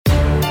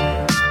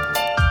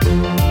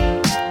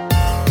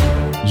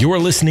You're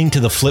listening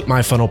to the Flip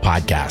My Funnel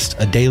podcast,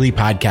 a daily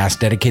podcast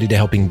dedicated to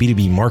helping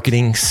B2B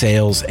marketing,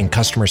 sales, and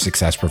customer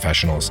success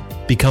professionals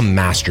become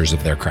masters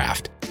of their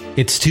craft.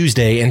 It's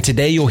Tuesday, and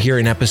today you'll hear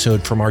an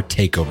episode from our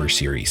Takeover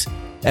series.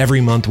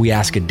 Every month, we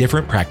ask a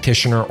different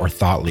practitioner or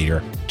thought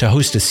leader to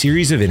host a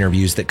series of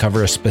interviews that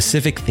cover a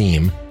specific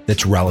theme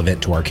that's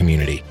relevant to our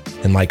community.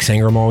 And like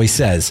Sangram always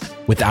says,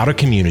 without a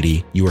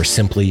community, you are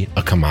simply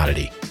a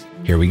commodity.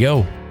 Here we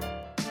go.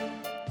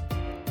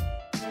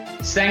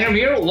 Sangram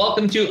here.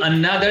 Welcome to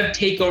another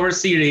Takeover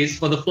series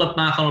for the Flip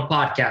My Funnel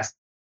podcast.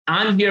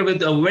 I'm here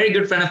with a very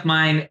good friend of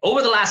mine.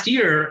 Over the last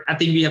year, I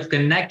think we have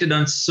connected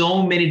on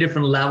so many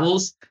different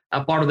levels,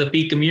 a part of the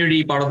Peak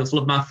community, part of the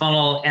Flip My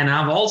Funnel. And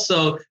I've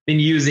also been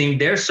using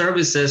their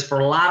services for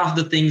a lot of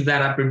the things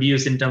that I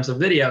produce in terms of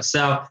video.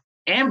 So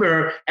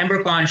Amber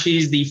Khan,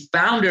 she's the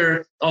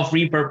founder of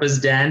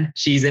Repurpose Den.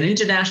 She's an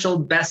international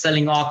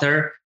best-selling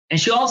author. And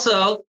she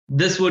also,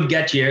 this would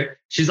get you,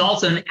 she's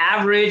also an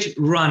average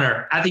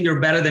runner. I think you're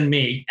better than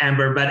me,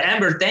 Amber. But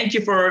Amber, thank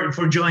you for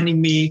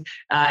joining me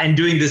and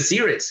doing this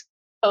series.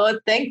 Oh,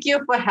 thank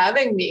you for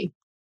having me.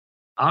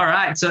 All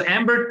right. So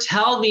Amber,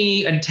 tell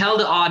me and tell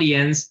the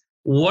audience,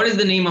 what is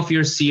the name of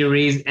your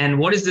series and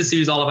what is this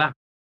series all about?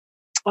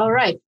 All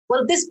right.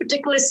 Well, this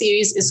particular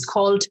series is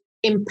called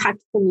Impactful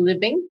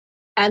Living.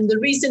 And the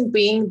reason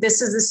being,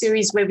 this is a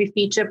series where we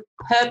feature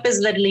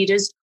purpose-led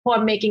leaders who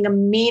are making a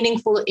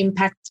meaningful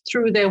impact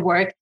through their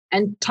work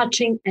and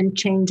touching and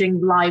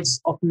changing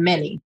lives of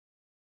many.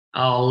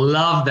 Oh,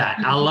 love that.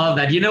 I love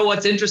that. You know,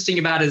 what's interesting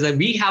about it is that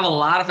we have a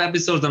lot of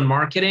episodes on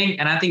marketing,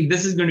 and I think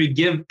this is going to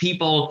give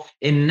people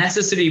a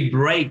necessary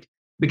break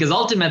because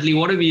ultimately,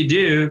 whatever you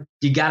do,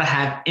 you got to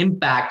have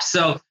impact.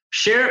 So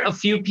share a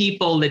few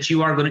people that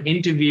you are going to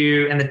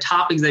interview and the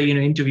topics that you're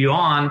going to interview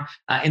on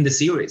in the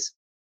series.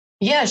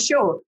 Yeah,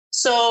 sure.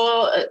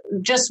 So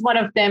just one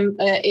of them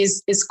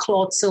is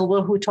Claude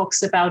Silver, who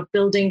talks about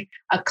building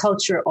a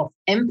culture of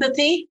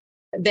empathy.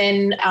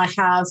 Then I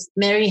have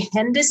Mary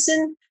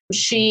Henderson.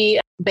 She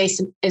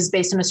is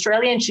based in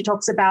Australia, and she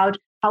talks about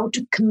how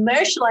to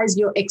commercialize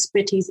your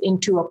expertise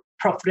into a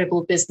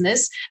profitable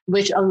business,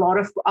 which a lot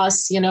of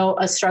us,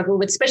 struggle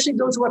with, especially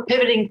those who are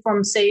pivoting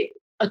from, say,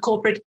 a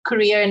corporate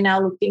career and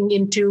now looking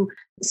into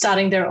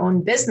starting their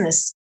own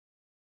business.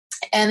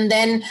 And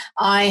then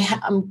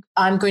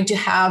I'm going to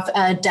have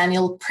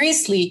Daniel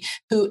Priestley,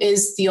 who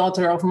is the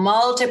author of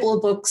multiple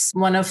books,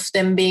 one of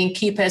them being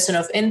Key Person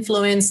of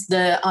Influence,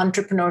 The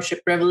Entrepreneurship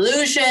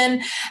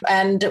Revolution.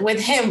 And with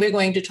him, we're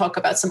going to talk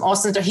about some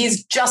awesome stuff.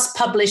 He's just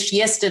published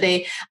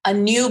yesterday a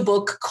new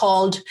book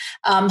called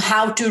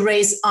How to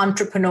Raise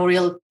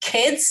Entrepreneurial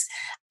Kids.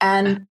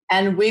 And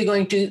we're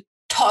going to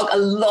talk a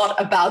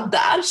lot about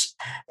that.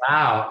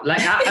 Wow.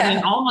 I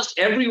mean, almost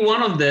every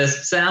one of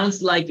this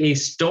sounds like a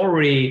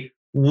story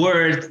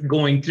worth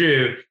going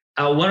through.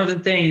 One of the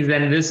things,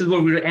 and this is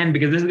where we're going to end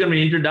because this is going to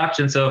be an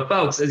introduction. So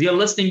folks, as you're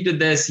listening to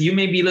this, you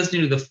may be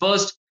listening to the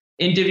first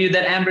interview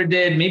that Amber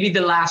did, maybe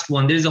the last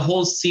one. There's a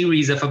whole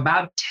series of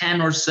about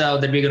 10 or so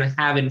that we're going to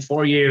have in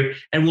for you,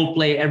 and we'll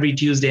play every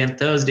Tuesday and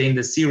Thursday in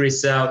the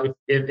series. So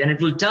and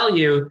it will tell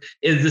you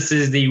if this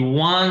is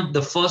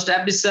the first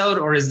episode,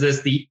 or is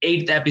this the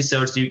 8th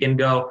episode? So you can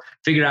go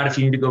figure out if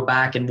you need to go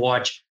back and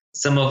watch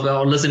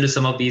or listen to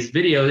some of these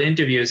video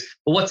interviews.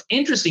 But what's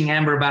interesting,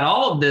 Amber, about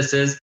all of this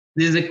is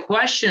there's a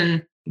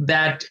question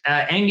that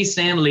Andy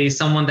Stanley,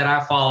 someone that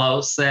I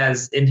follow,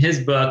 says in his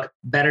book,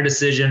 Better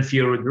Decision,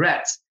 Fewer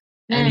Regrets.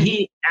 And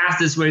he asked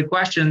this very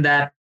question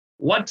that,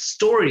 what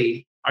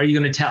story are you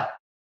going to tell?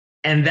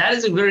 And that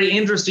is a very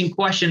interesting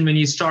question when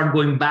you start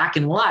going back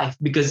in life,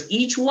 because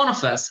each one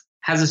of us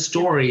has a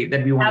story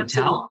that we want to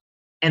tell.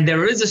 And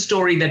there is a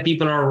story that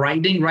people are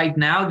writing right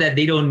now that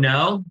they don't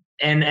know.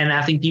 And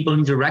I think people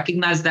need to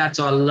recognize that.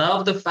 So I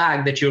love the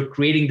fact that you're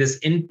creating this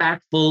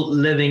impactful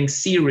living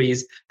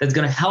series that's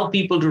going to help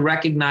people to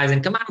recognize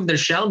and come out of their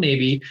shell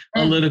maybe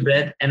a little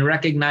bit and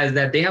recognize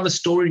that they have a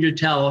story to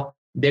tell.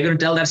 They're going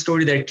to tell that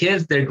story to their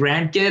kids, their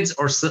grandkids,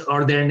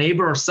 or their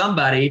neighbor or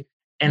somebody.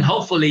 And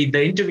hopefully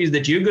the interviews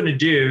that you're going to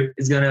do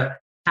is going to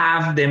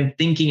have them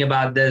thinking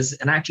about this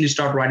and actually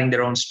start writing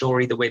their own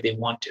story the way they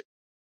want to.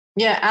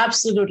 Yeah,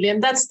 absolutely.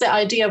 And that's the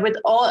idea with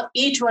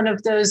each one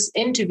of those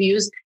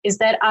interviews, is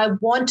that I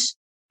want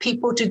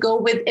people to go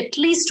with at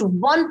least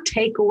one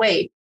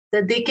takeaway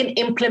that they can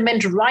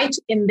implement right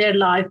in their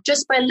life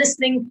just by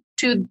listening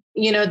to,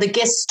 the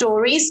guest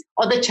stories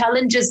or the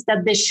challenges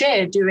that they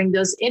share during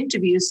those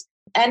interviews.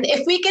 And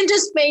if we can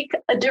just make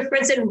a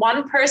difference in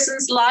one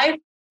person's life,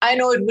 I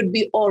know it would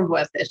be all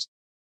worth it.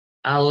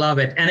 I love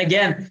it. And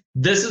again,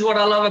 this is what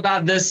I love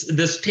about this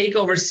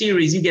Takeover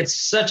series. You get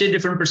such a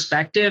different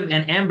perspective.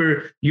 And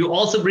Amber, you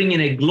also bring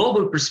in a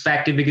global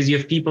perspective because you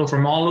have people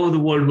from all over the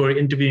world who are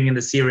interviewing in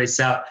the series.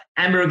 So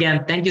Amber,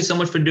 again, thank you so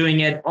much for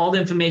doing it. All the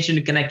information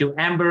to connect to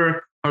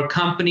Amber, her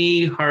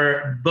company,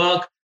 her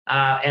book,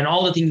 and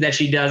all the things that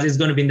she does is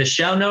going to be in the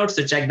show notes.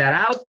 So check that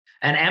out.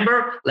 And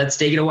Amber, let's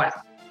take it away.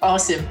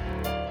 Awesome.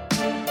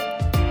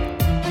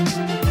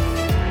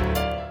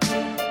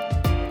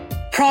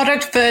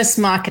 Product first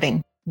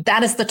marketing.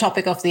 That is the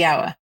topic of the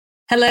hour.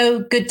 Hello,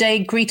 good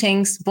day,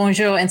 greetings,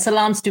 bonjour, and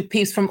salams to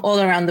peeps from all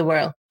around the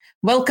world.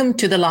 Welcome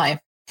to The Live.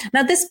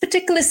 Now, this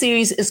particular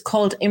series is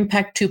called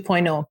Impact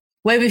 2.0,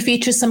 where we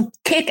feature some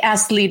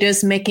kick-ass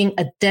leaders making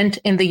a dent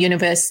in the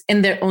universe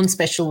in their own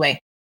special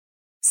way.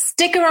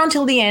 Stick around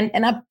till the end,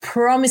 and I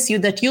promise you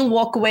that you'll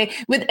walk away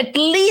with at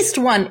least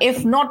one,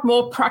 if not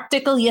more,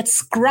 practical yet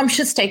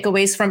scrumptious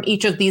takeaways from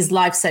each of these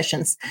live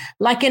sessions,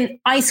 like an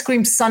ice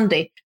cream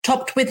sundae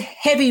topped with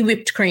heavy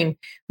whipped cream,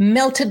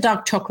 melted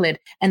dark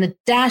chocolate, and a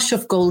dash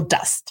of gold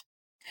dust.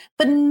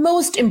 But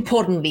most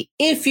importantly,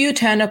 if you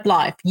turn up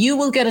live, you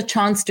will get a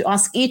chance to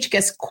ask each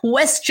guest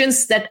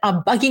questions that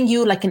are bugging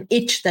you like an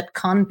itch that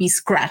can't be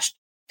scratched.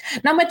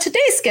 Now, my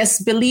today's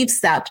guest believes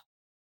that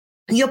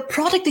your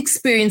product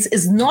experience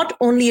is not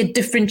only a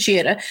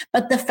differentiator,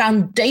 but the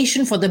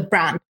foundation for the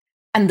brand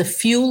and the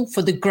fuel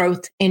for the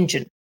growth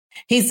engine.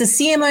 He's the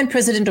CMO and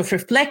president of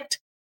Reflect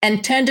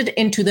and turned it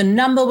into the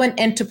 #1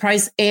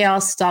 enterprise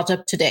AR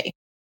startup today.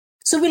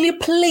 So will you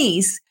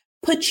please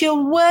put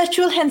your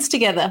virtual hands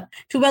together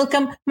to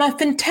welcome my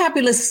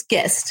fantabulous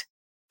guest,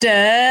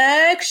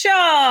 Dirk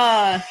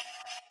Shaw.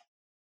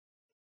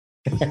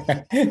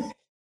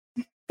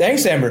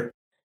 Thanks, Amber.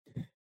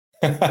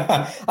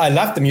 I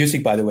love the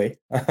music, by the way.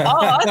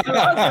 Awesome.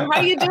 How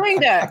are you doing,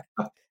 Dirk?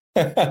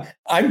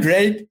 I'm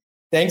great.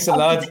 Thanks a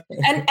lot.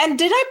 And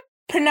did I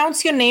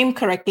pronounce your name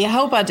correctly? I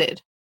hope I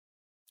did.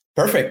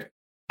 Perfect.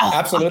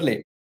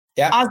 Absolutely.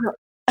 Yeah. Awesome.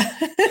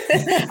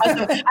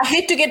 I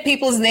hate to get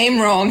people's name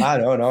wrong. I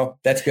don't know.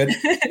 That's good.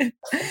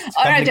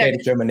 All right,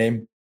 Dirk. German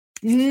name.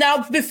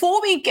 Now,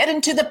 before we get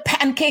into the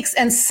pancakes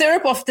and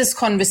syrup of this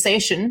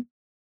conversation,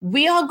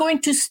 we are going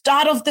to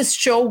start off this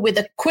show with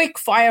a quick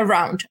fire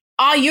round.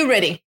 Are you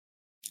ready?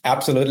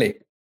 Absolutely.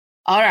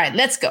 All right,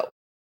 let's go.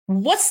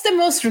 What's the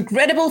most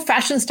regrettable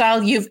fashion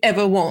style you've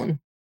ever worn?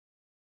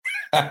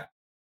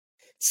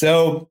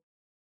 So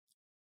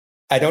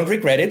I don't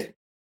regret it.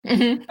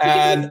 Mm-hmm.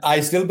 And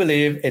I still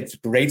believe it's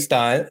great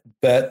style,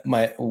 but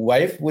my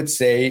wife would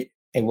say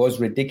it was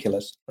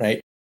ridiculous,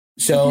 right?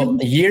 So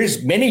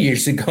many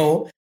years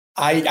ago,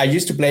 I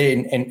used to play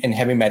in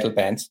heavy metal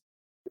bands.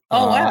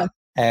 Oh, wow.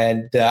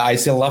 And I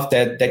still love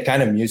that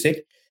kind of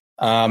music.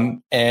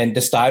 And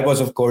the style was,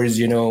 of course,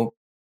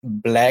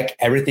 black,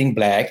 everything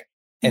black.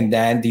 And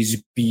then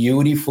these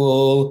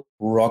beautiful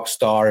rock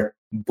star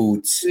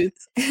boots.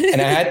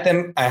 And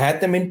I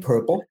had them in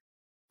purple.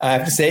 I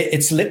have to say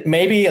it's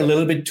maybe a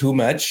little bit too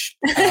much,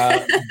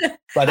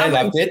 but I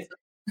loved it.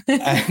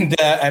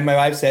 And my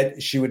wife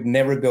said she would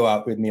never go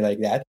out with me like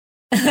that.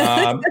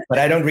 But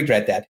I don't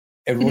regret that.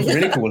 It was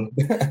really cool.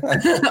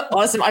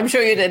 Awesome. I'm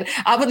sure you did.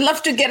 I would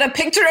love to get a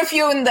picture of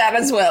you in that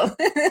as well.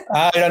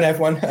 I don't have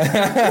one.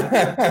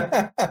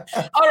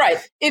 All right.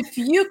 If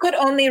you could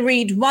only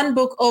read one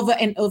book over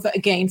and over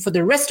again for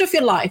the rest of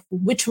your life,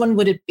 which one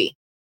would it be?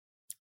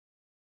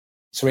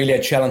 It's really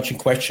a challenging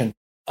question.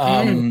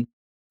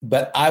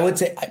 But I would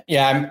say,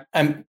 I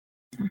kind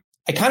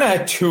of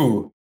had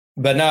two,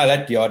 but now I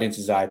let the audience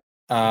decide.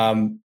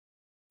 I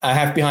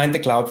have Behind the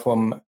Cloud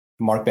from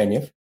Mark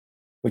Benioff,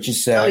 which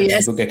is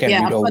a book I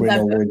can read over and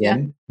over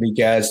again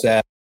because,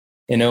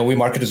 we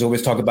marketers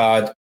always talk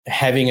about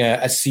having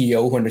a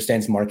CEO who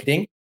understands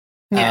marketing.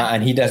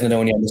 And he doesn't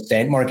only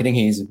understand marketing,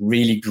 he's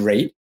really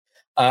great.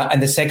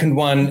 And the second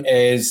one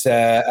is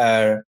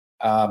 $1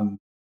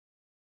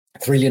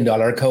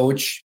 Trillion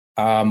Coach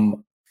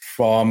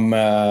from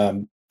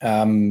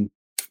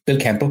Bill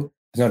Campbell.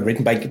 It's not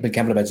written by Bill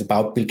Campbell, but it's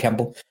about Bill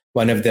Campbell,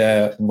 one of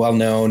the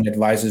well-known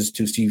advisors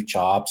to Steve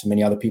Jobs and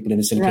many other people in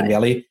the Silicon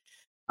Valley.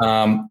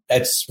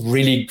 It's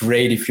really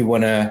great if you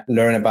want to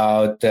learn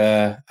about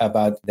that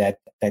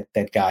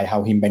guy,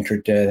 how he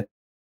mentored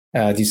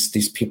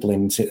these people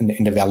in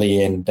the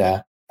valley, and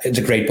it's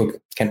a great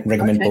book. Can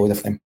recommend both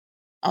of them.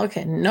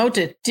 Okay,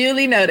 noted.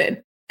 Duly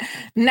noted.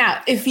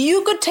 Now, if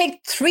you could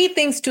take 3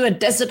 things to a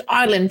desert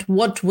island,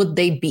 what would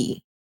they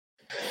be?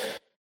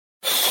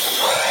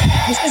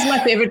 This is my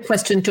favorite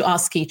question to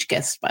ask each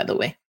guest, by the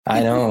way.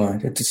 I know.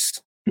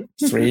 It's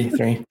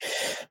 3.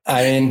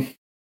 I mean,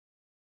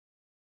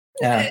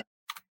 yeah.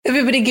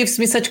 Everybody gives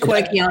me such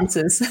quirky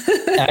answers.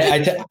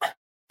 I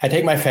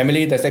take my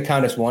family. Does that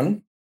count as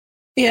 1?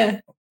 Yeah.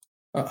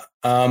 I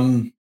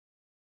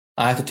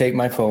have to take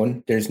my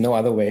phone. There's no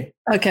other way.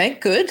 Okay,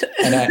 good.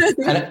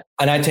 and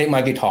I take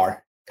my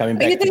guitar. Coming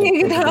back.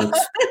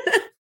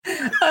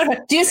 All right.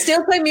 Do you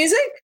still play music?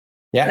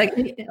 Yeah.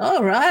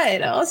 All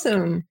right.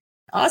 Awesome.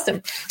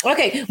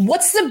 Okay.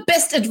 What's the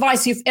best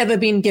advice you've ever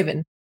been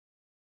given?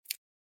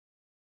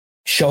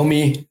 Show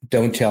me,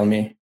 don't tell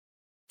me.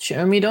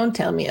 Show me, don't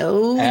tell me.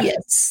 Oh,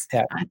 yes.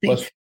 Yeah. I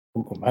think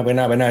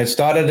when I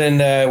started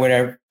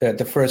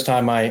the first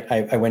time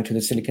I went to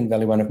the Silicon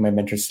Valley, one of my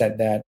mentors said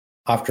that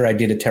after I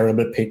did a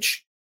terrible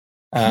pitch,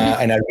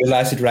 and I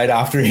realized it right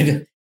after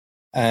it.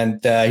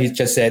 And he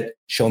just said,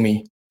 show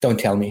me, don't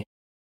tell me.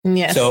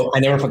 Yes. So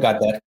I never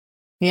forgot that.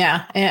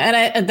 Yeah. And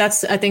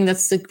I think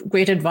that's a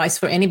great advice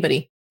for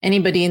anybody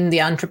in the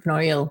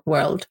entrepreneurial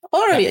world,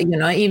 or,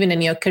 even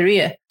in your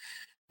career.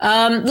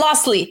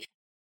 Lastly,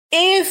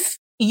 if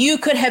you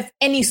could have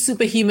any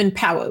superhuman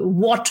power,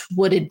 what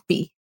would it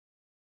be?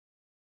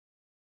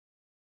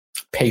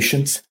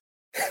 Patience.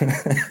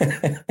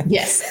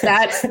 Yes,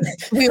 that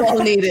we all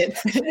need it.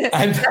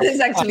 That is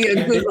actually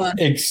a good one.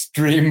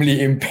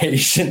 Extremely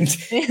impatient,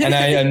 and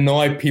I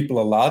annoy people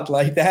a lot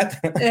like that.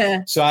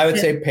 Yeah. So I would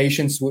say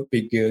patience would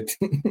be good.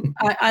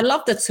 I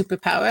love that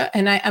superpower,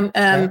 and I am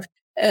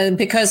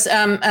because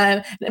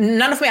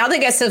none of my other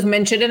guests have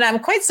mentioned it. I'm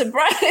quite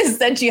surprised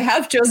that you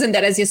have chosen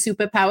that as your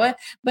superpower.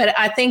 But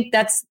I think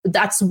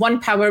that's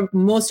one power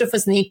most of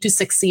us need to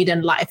succeed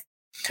in life.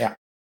 Yeah.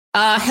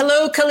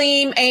 Hello,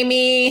 Kaleem,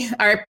 Amy,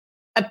 our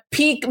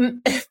peak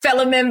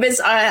fellow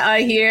members are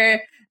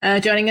here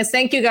joining us.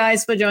 Thank you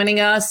guys for joining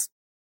us.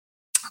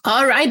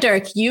 All right,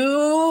 Dirk,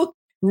 you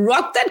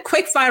rocked that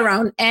quick fire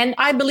round, and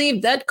I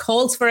believe that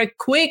calls for a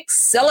quick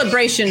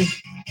celebration.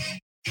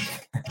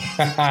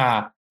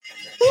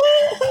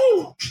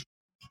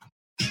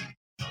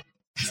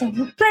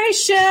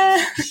 Celebration.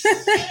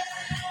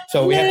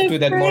 So we have to do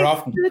that more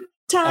often.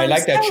 I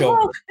like that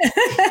show.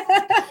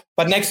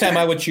 But next time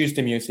I would choose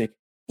the music.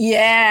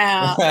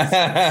 Yeah.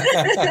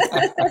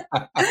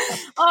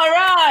 All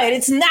right.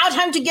 It's now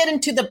time to get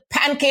into the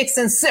pancakes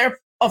and syrup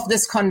of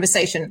this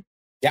conversation.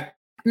 Yeah.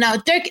 Now,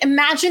 Dirk,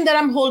 imagine that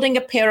I'm holding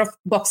a pair of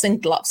boxing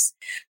gloves.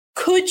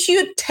 Could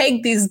you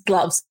take these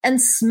gloves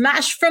and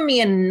smash for me,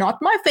 and not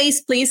my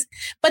face, please,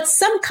 but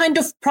some kind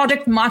of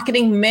product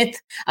marketing myth,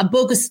 a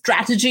bogus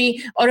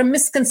strategy, or a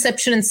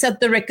misconception, and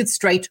set the record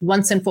straight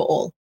once and for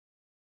all?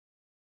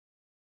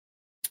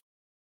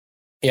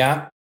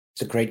 Yeah,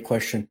 it's a great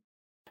question.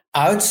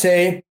 I would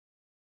say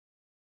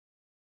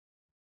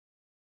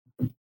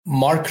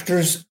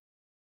marketers,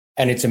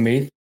 and it's a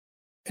myth,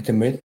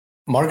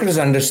 marketers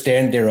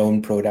understand their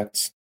own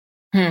products.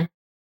 Right?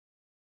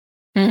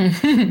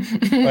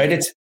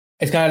 It's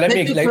kind of, let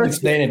me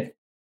explain it.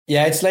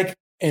 Yeah, it's like,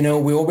 we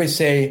always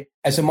say,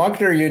 as a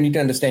marketer, you need to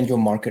understand your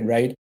market,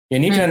 right? You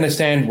need to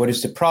understand what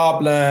is the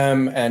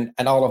problem and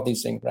all of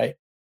these things, right?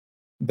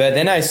 But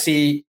then I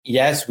see,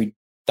 yes, we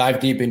dive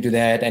deep into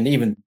that, and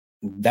even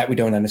that we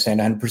don't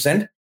understand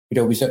 100%.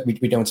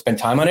 We don't spend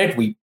time on it.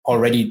 We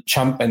already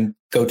jump and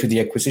go to the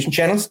acquisition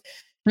channels.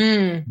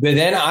 But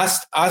then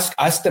ask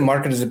the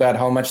marketers about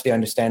how much they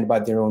understand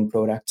about their own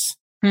products.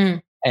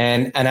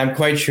 And I'm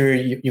quite sure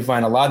you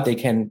find a lot. They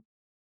can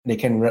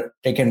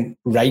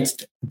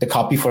write the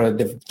copy for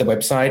the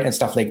website and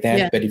stuff like that.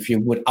 Yeah. But if you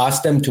would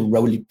ask them to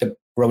roll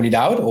it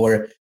out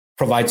or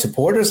provide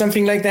support or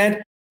something like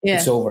that,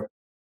 it's over.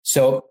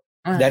 So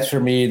that's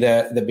for me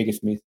the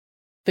biggest myth.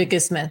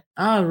 Biggest myth.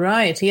 All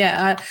right.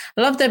 Yeah.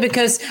 I love that,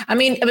 because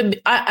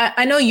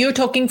I know you're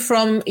talking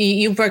from,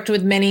 you've worked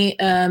with many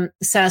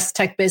SaaS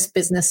tech-based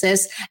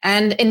businesses,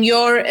 and in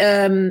your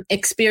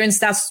experience,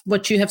 that's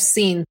what you have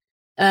seen,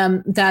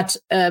 that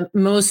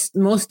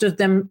most of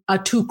them are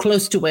too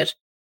close to it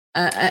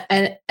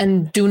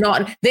and do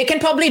not. They can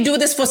probably do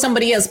this for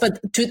somebody else, but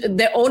to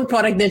their own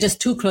product, they're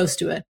just too close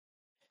to it.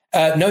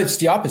 No, it's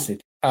the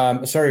opposite.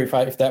 Sorry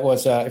if that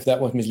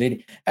was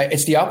misleading.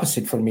 It's the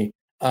opposite for me.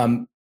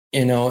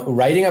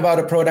 Writing about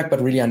a product,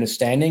 but really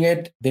understanding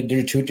it, there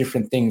are two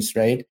different things,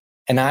 right?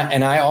 And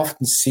I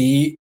often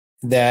see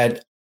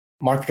that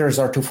marketers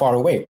are too far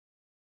away.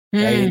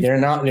 Right? They're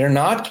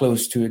not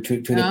close to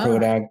the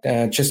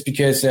product, just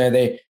because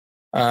they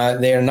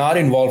are not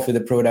involved with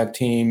the product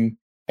team,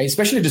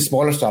 especially the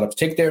smaller startups.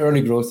 Take their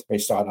early growth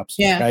phase startups,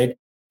 right?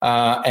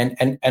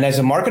 And as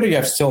a marketer, you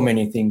have so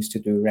many things to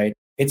do, right?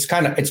 It's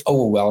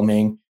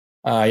overwhelming.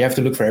 You have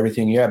to look for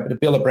everything. You have to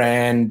build a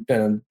brand,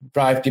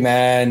 drive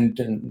demand,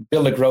 and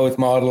build a growth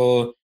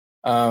model,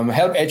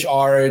 help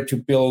HR to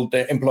build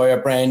employer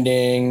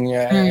branding,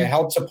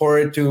 help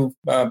support to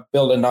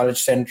build a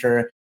knowledge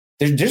center.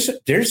 There's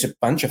a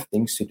bunch of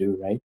things to do,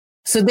 right?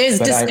 So there's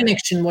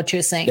disconnection, what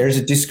you're saying. There's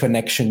a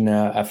disconnection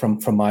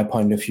from my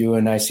point of view,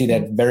 and I see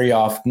that very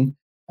often,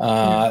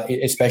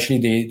 especially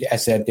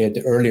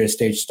the earlier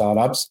stage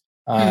startups.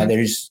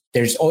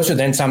 There's also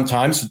then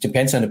sometimes, it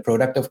depends on the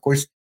product, of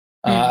course,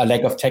 a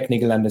lack of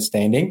technical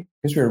understanding,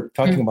 because we're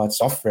talking about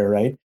software,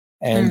 right?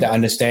 And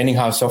understanding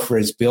how software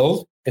is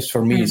built is,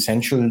 for me,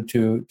 essential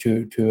to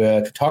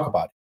talk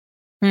about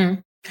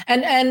it.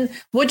 And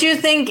what do you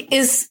think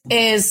is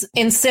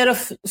instead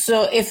of,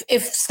 so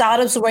if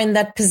startups were in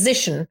that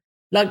position,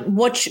 like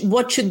what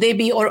should they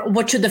be, or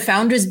what should the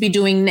founders be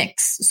doing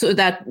next so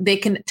that they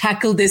can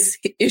tackle this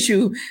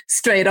issue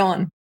straight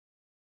on?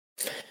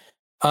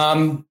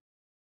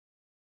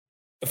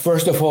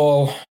 First of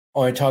all,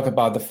 I talk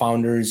about the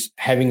founders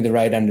having the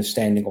right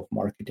understanding of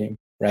marketing,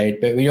 right?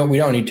 But we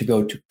don't need to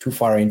go too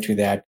far into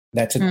that.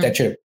 That's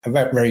a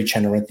very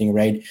general thing,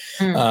 right?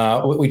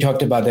 We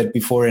talked about that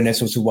before, and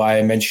that's also why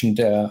I mentioned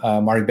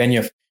Mark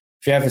Benioff.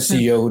 If you have a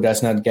CEO who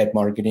does not get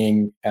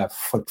marketing,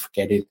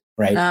 forget it,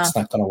 right? It's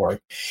not going to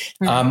work.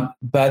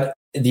 But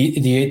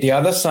the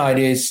other side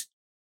is,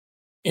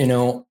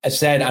 as I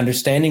said,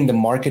 understanding the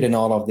market and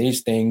all of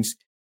these things.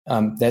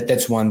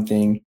 That's one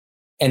thing,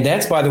 and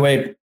that's, by the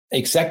way,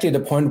 exactly the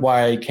point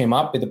why I came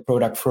up with the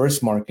product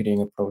first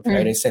marketing approach,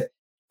 right? I said,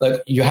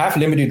 look, you have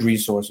limited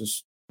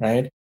resources,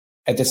 right?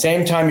 At the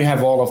same time, you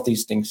have all of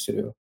these things to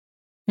do.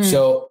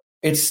 So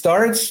it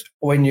starts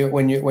when you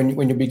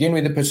begin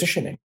with the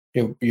positioning.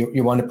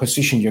 You want to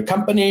position your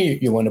company,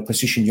 you want to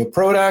position your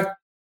product.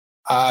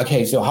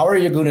 Okay, so how are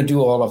you going to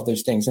do all of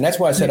those things? And that's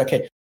why I said,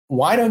 okay,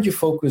 why don't you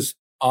focus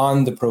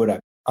on the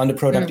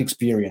product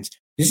experience?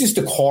 This is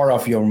the core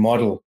of your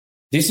model.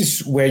 This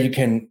is where you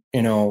can,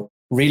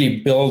 really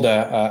build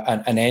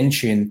an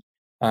engine.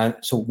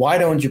 So why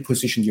don't you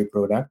position your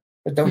product?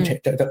 But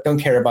don't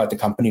care about the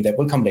company. That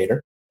will come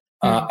later,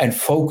 and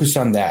focus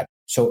on that.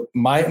 So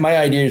my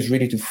idea is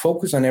really to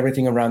focus on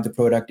everything around the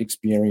product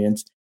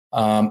experience,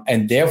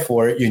 and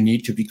therefore you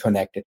need to be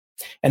connected.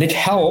 And it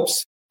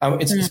helps.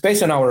 It's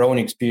based on our own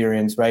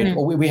experience, right?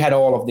 We had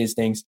all of these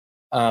things,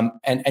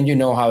 and you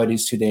know how it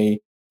is today.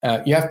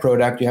 You have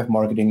product, you have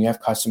marketing, you have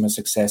customer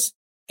success,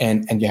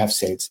 and you have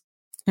sales.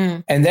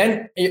 And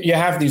then you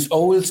have these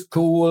old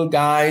school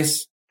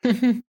guys.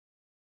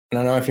 I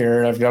don't know if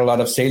you've got a lot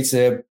of sales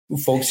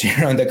folks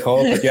here on the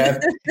call, but you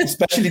have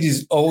especially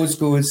these old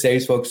school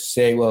sales folks who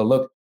say, well,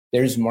 look,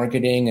 there's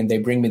marketing and they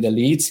bring me the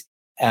leads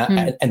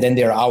and then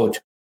they're out,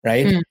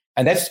 right?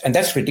 And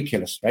that's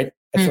ridiculous, right?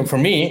 So for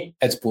me,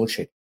 that's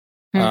bullshit.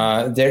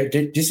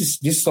 This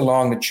is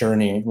along the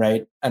journey,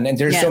 right? And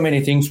there's so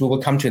many things, we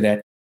will come to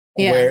that,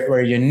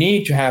 where you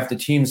need to have the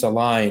teams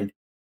aligned.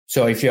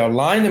 So if you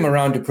align them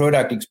around the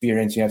product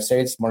experience, you have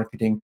sales,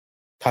 marketing,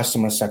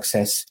 customer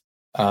success,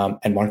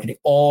 and marketing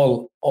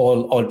all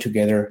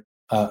together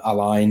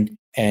aligned.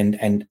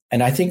 And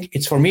I think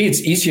it's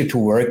easier to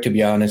work, to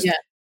be honest,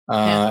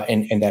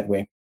 in that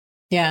way.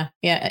 Yeah.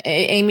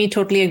 Amy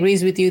totally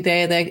agrees with you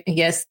there that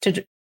yes,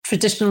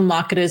 traditional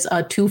marketers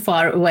are too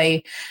far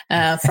away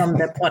from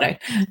their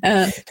product.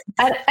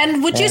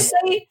 And would you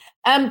say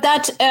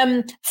that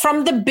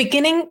from the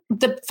beginning,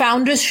 the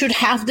founders should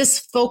have this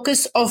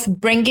focus of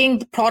bringing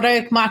the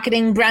product,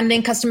 marketing,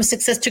 branding, customer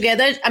success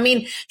together? I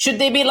mean, should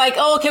they be like,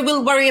 oh, okay,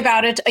 we'll worry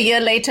about it a year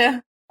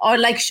later? Or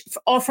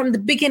from the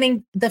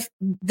beginning,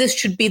 this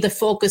should be the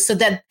focus so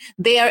that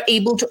they are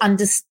able to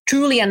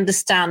truly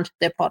understand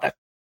their product?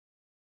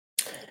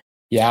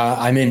 Yeah,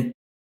 I mean,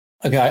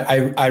 okay,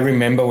 I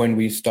remember when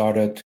we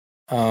started,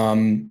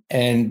 and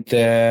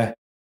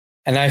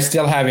I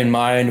still have in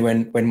mind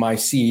when my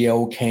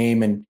CEO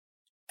came and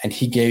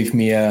he gave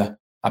me a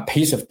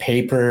piece of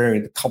paper,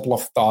 a couple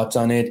of thoughts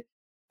on it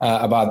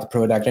about the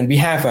product. And we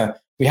have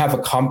a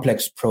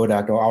complex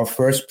product, or our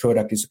first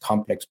product is a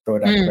complex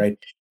product, right?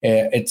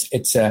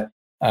 It's a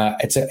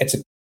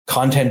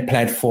content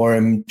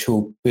platform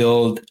to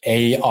build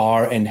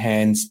AR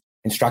enhanced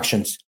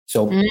instructions.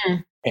 So,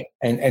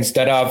 and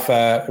instead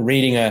of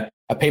reading a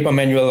paper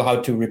manual how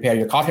to repair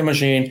your coffee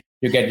machine,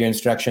 you get your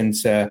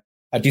instructions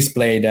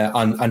displayed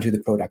onto the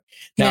product.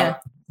 Now,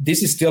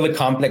 this is still a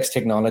complex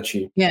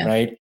technology,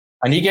 right?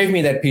 And he gave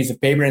me that piece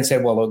of paper and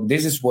said, well, look,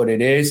 this is what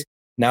it is.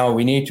 Now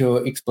we need to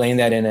explain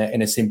that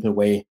in a simple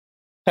way.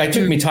 So it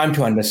took me time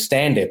to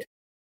understand it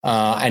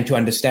and to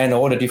understand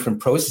all the different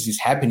processes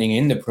happening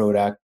in the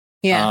product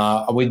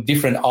with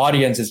different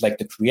audiences like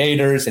the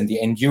creators and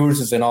the end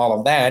users and all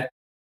of that.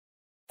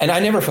 And I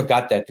never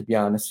forgot that, to be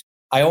honest.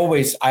 I'm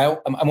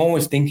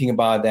always thinking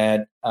about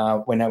that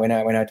when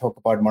I talk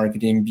about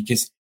marketing,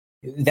 because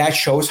that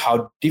shows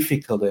how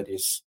difficult it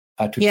is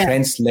to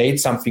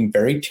translate something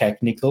very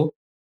technical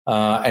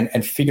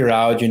and figure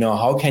out,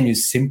 how can you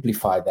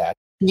simplify that?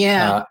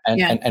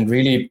 And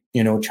really,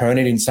 turn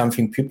it in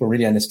something people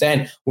really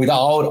understand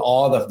without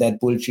all of that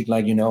bullshit,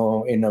 like,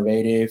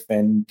 innovative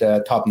and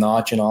top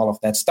notch and all of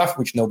that stuff,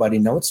 which nobody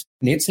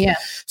needs. Yeah.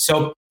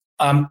 So,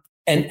 and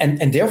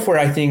therefore,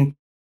 I think,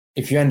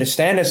 if you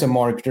understand as a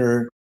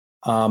marketer,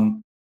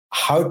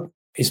 how,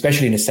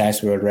 especially in the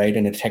SaaS world, right,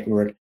 in the tech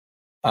world,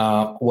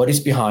 what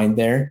is behind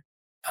there?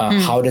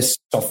 How does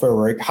software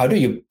work? How do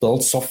you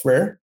build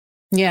software?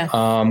 Yeah.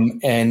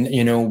 And,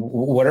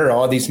 what are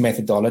all these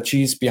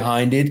methodologies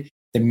behind it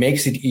that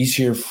makes it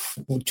easier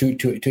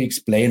to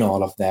explain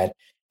all of that?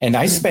 And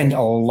I spent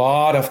a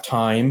lot of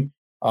time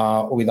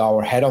with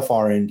our head of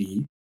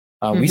R&D.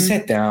 We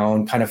sat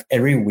down kind of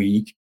every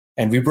week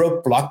and we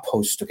wrote blog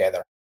posts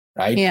together.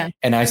 Right. Yeah.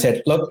 And I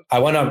said, look, I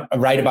want to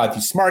write about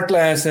these smart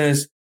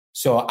glasses.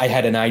 So I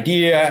had an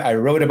idea. I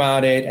wrote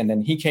about it. And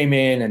then he came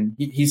in and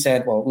he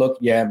said, well, look,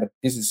 but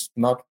this is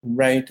not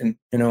right. And,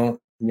 you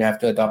have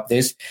to adopt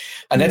this.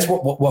 And that's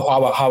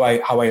how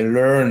I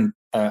learned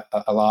a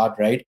lot.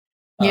 Right.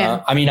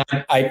 Yeah. I mean,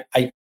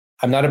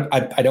 I'm not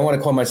I don't want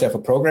to call myself a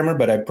programmer,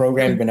 but I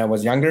programmed when I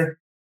was younger.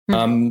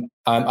 I'm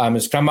a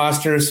Scrum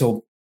Master.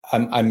 So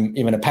I'm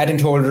even a patent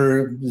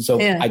holder.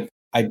 So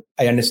I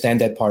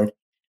understand that part.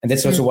 And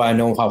that's also why I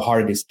know how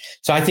hard it is.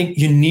 So I think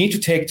you need to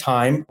take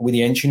time with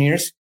the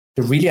engineers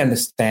to really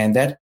understand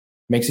that.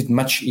 Makes it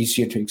much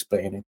easier to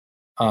explain it.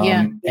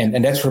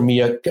 And that's for me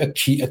a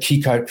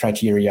key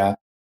criteria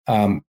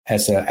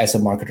as a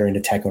marketer in the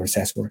tech or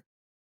SaaS world.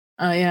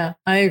 I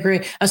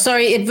agree.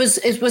 Sorry, it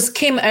was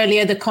Kim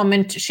earlier. The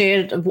comment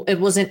shared. It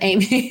wasn't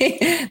Amy.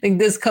 I think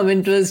this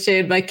comment was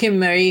shared by Kim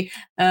Murray,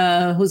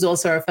 who's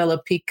also our fellow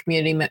Peak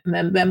community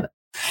member.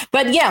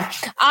 But yeah,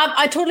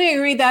 I totally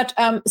agree that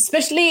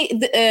especially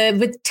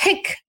with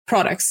tech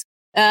products,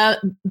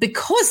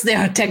 because they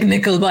are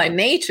technical by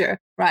nature,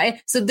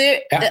 right? So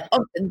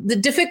the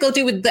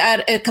difficulty with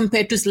that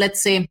compared to,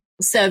 let's say,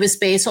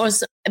 service-based or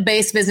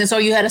based business,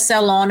 or you had a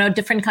salon or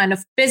different kind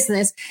of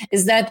business,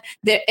 is that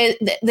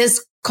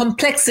there's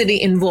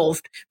complexity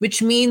involved,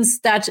 which means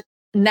that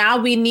now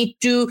we need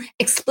to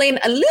explain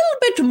a little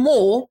bit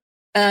more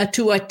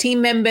to our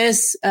team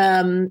members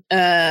and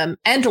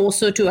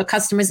also to our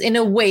customers in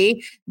a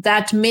way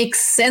that makes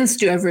sense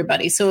to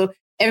everybody. So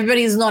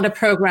everybody is not a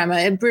programmer,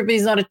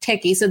 everybody's not a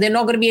techie, so they're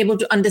not going to be able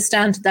to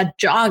understand that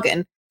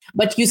jargon,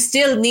 but you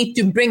still need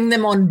to bring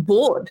them on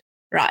board,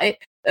 right,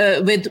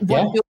 with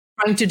what you're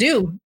trying to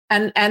do.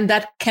 And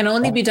that can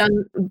only be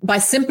done by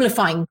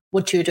simplifying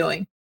what you're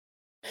doing.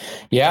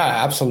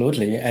 Yeah,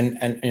 absolutely.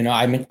 And you know,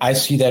 I mean, I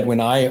see that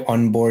when I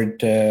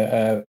onboard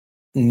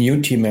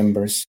new team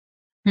members,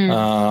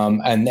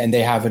 and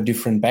they have a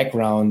different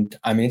background.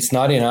 I mean, it's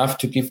not enough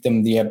to give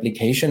them the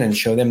application and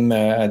show them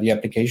the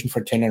application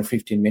for 10 or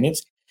 15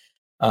 minutes.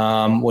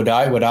 What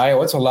I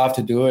also love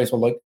to do is,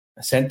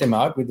 send them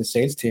out with the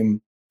sales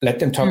team, let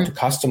them talk to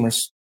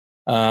customers,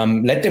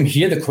 let them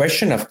hear the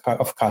question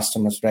of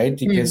customers, right?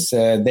 Because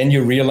then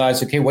you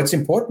realize, okay, what's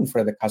important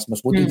for the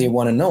customers? What do they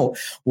want to know?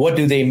 What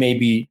do they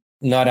maybe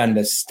not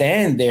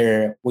understand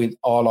there with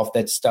all of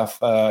that stuff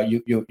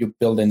you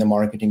build in the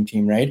marketing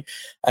team, right?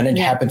 And it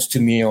happens to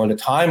me all the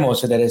time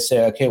also that I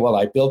say, okay, well,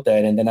 I built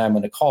that, and then I'm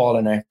on a call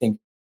and I think,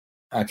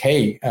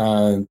 okay,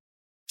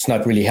 it's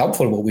not really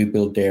helpful what we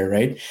built there,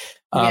 right?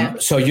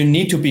 So you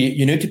need to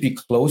be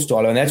close to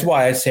all, and that's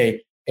why I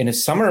say in a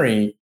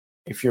summary,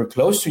 if you're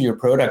close to your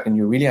product and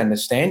you really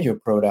understand your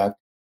product,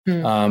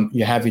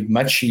 you have it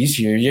much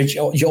easier.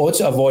 You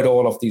also avoid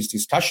all of these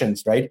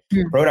discussions, right?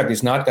 Product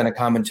is not going to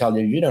come and tell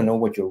you, you don't know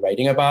what you're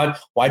writing about.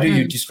 Why do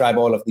you describe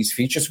all of these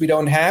features we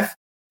don't have?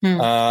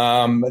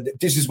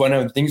 This is one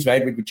of the things,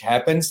 right, which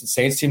happens. The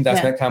sales team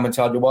does not come and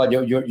tell you, well,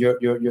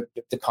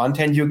 the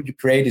content you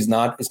create is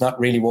not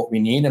really what we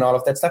need and all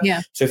of that stuff.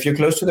 Yeah. So if you're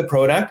close to the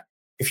product,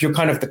 if you're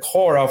kind of the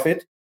core of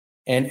it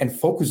and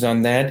focus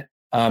on that,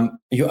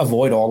 you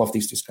avoid all of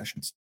these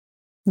discussions.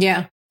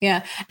 Yeah.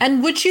 Yeah.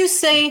 And would you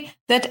say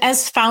that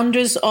as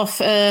founders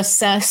of a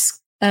SaaS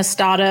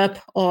startup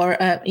or,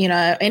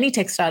 any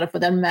tech startup for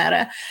that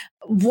matter,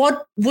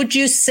 what would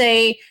you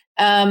say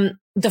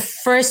the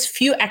first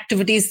few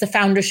activities the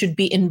founder should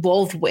be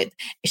involved with?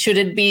 Should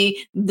it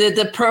be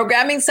the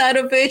programming side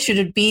of it? Should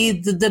it be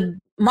the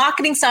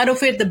marketing side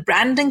of it, the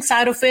branding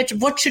side of it?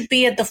 What should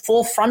be at the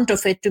forefront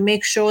of it to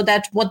make sure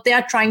that what they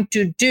are trying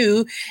to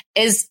do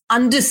is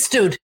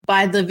understood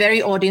by the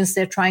very audience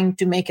they're trying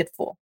to make it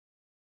for?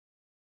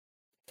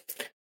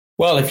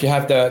 Well, if you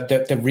have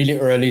the really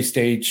early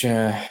stage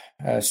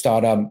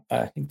startup,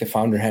 I think the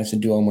founder has to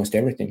do almost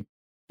everything.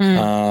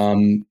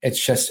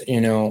 It's just,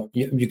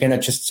 you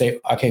cannot just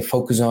say, okay,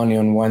 focus only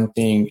on one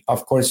thing.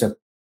 Of course, a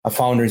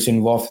founder is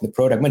involved in the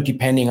product, but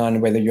depending on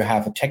whether you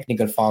have a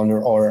technical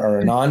founder or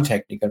a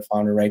non-technical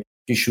founder, right?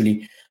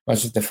 Usually,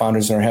 most of the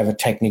founders have a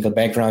technical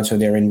background, so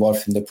they're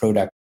involved in the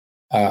product,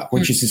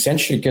 which is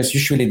essentially because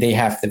usually they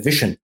have the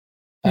vision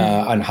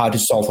on how to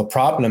solve a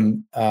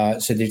problem.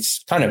 So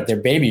it's kind of their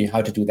baby,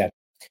 how to do that.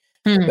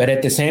 But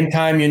at the same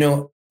time,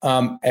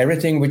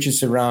 everything which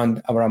is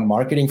around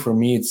marketing, for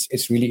me,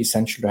 it's really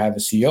essential to have a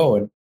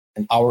CEO,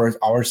 and our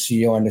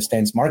CEO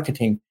understands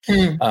marketing.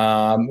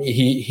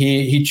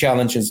 He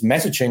challenges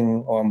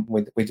messaging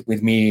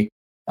with me,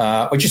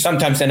 which is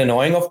sometimes then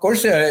annoying, of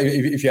course,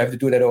 if you have to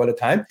do that all the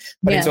time.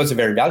 But it's also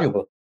very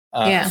valuable.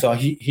 So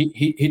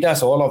he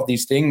does all of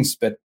these things,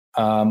 but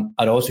and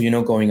also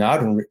going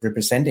out and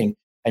representing.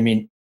 I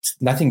mean, it's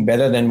nothing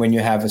better than when you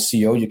have a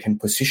CEO you can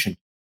position.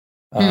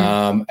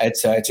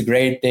 It's a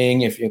great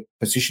thing if you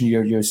position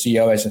your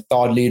CEO as a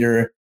thought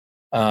leader.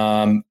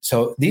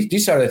 So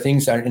these are the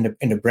things that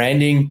in the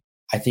branding.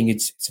 I think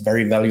it's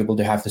very valuable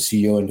to have the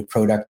CEO in the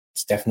product.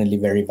 It's definitely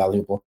very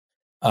valuable.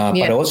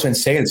 But also in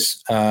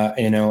sales,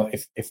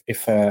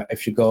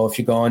 if you go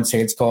on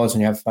sales calls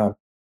and you have,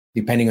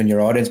 depending on your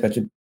audience, but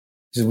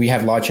we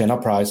have large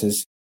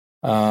enterprises,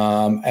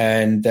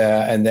 and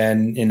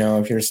then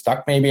if you're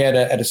stuck maybe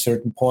at a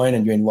certain point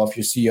and you involve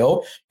your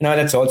CEO,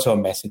 that's also a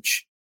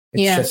message.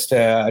 It's just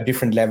a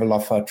different level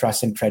of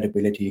trust and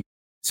credibility.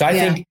 So I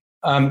think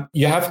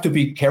you have to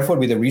be careful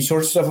with the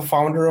resources of a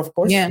founder, of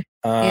course.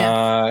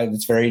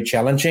 It's very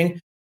challenging.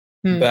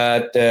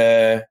 But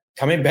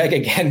coming back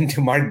again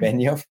to Mark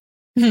Benioff,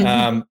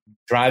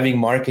 driving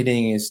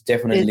marketing is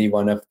definitely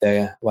one of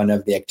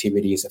the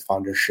activities a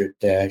founder should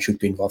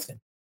be involved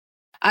in.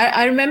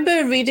 I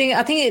remember reading,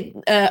 I think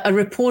a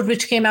report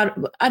which came out,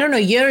 I don't know,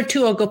 a year or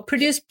two ago,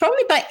 produced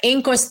probably by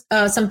Inc.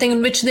 or something,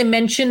 in which they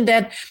mentioned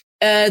that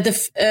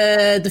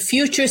the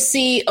future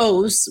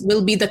CEOs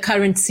will be the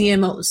current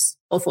CMOs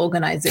of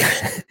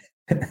organizations.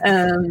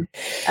 Because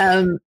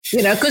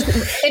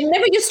it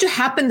never used to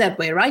happen that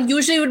way, right?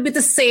 Usually it would be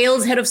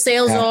the head of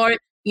sales, or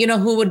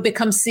who would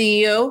become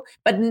CEO.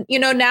 But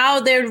now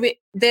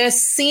they're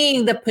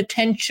seeing the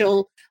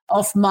potential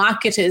of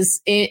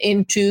marketers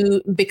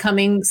into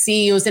becoming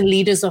CEOs and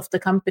leaders of the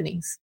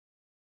companies?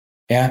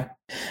 Yeah,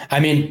 I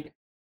mean,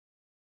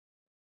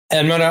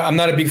 I'm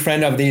not a big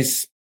friend of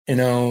these.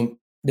 The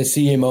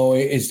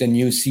CMO is the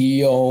new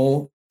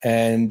CEO,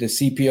 and the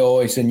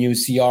CPO is the new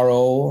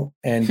CRO,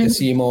 and the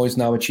CMO is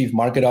now a chief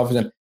market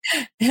officer.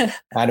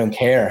 I don't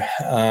care.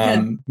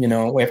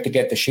 We have to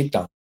get the shit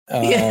done.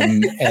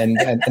 And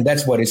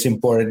that's what is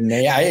important.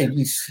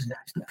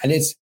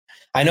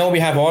 I know we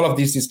have all of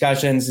these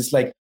discussions. It's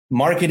like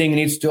marketing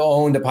needs to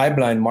own the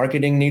pipeline.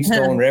 Marketing needs to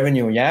own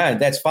revenue. Yeah,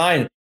 that's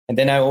fine. And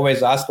then I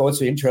always ask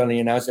also internally,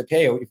 and I was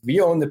okay, if we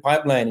own the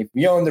pipeline, if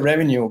we own the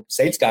revenue,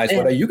 sales guys,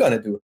 what are you going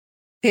to do?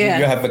 Yeah.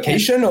 You have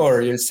vacation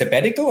or you're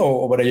sabbatical,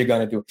 or what are you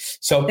going to do?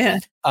 So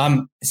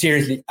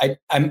seriously,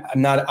 I'm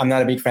not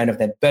a big fan of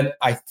that. But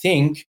I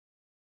think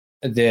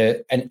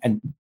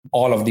and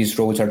all of these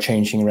roles are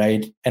changing,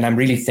 right? And I'm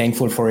really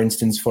thankful, for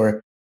instance,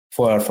 for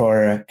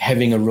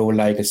having a role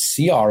like a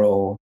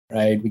CRO,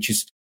 right, which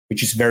is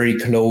very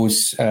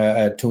close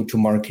to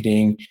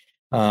marketing.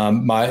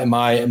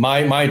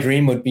 My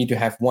dream would be to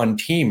have one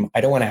team.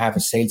 I don't want to have a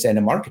sales and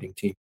a marketing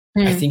team.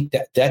 I think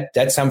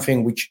that's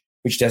something which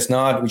does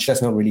not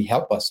really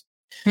help us.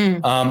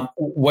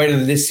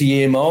 Whether the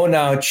CMO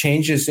now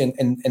changes in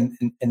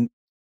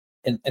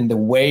the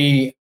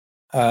way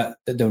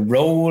the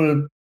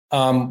role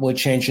will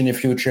change in the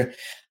future,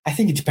 I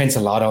think it depends a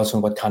lot also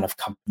on what kind of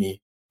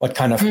company,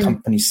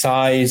 company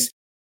size,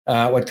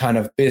 what kind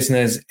of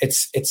business.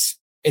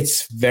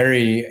 It's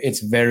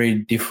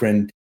very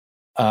different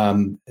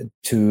to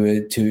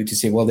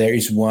say, well, there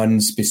is one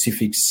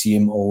specific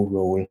CMO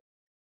role.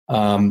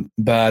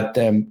 But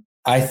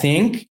I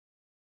think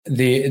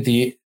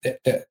the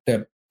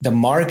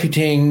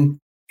marketing,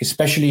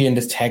 especially in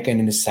the tech and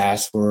in the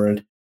SaaS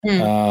world,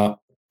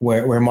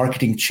 where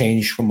marketing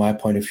changed from my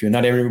point of view.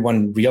 Not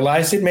everyone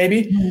realized it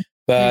maybe,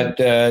 but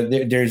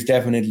there's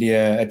definitely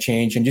a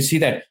change. And you see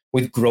that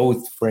with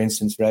growth, for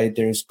instance, right?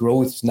 There's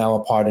growth now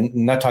a part, and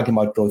I'm not talking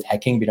about growth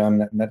hacking, but I'm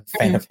not a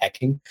fan of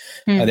hacking.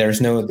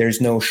 There's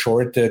no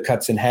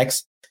shortcuts and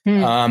hacks.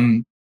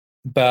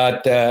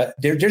 But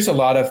there's a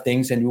lot of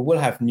things, and we will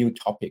have new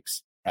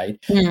topics, right?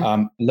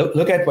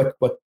 Look at what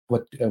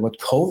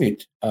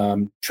COVID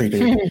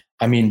triggered.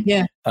 I mean,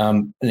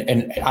 and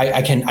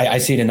I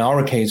see it in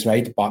our case,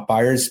 right?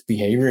 Buyers'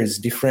 behavior is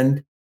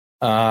different.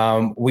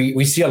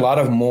 We see a lot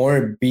of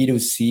more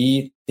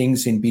B2C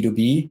things in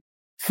B2B.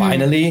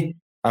 Finally,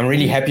 I'm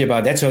really happy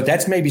about that. So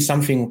that's maybe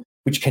something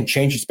which can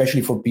change,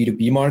 especially for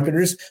B2B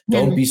marketers.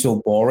 Don't be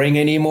so boring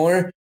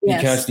anymore.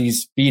 Because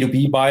these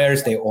B2B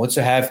buyers, they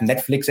also have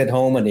Netflix at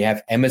home, and they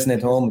have Amazon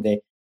at home.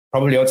 They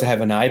probably also have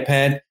an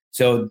iPad.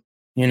 So,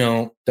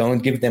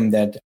 don't give them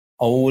that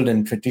old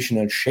and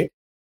traditional shit.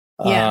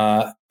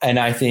 And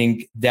I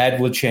think that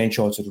will change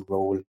also the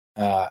role,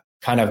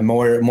 kind of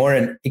more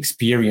an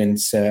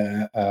experience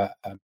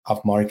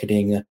of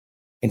marketing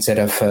instead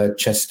of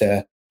just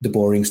the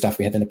boring stuff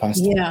we had in the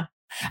past. Yeah.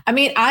 I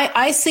mean,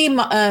 I see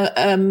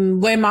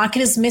where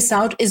marketers miss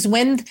out is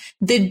when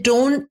they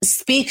don't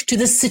speak to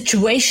the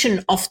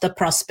situation of the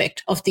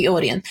prospect, of the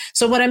audience.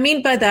 So what I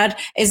mean by that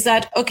is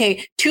that,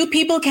 okay, two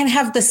people can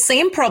have the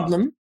same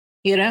problem,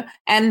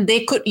 and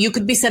you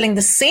could be selling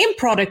the same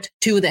product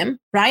to them,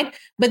 right?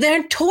 But they're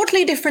in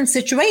totally different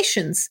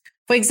situations.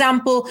 For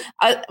example,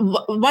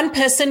 one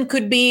person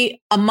could be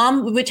a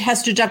mom which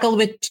has to juggle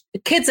with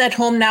kids at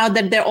home now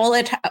that they're all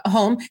at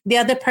home. The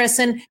other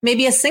person may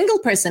be a single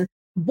person.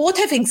 Both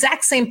have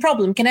exact same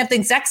problem, can have the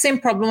exact same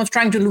problem of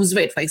trying to lose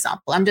weight, for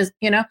example. I'm just,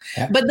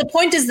 but the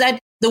point is that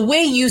the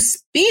way you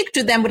speak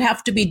to them would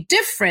have to be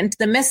different.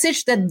 The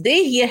message that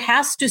they hear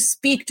has to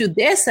speak to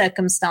their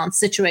circumstance,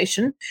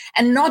 situation,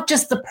 and not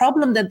just the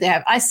problem that they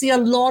have. I see a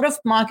lot of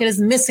marketers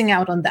missing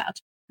out on that.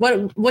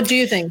 What do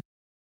you think?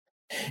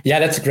 Yeah,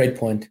 that's a great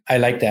point. I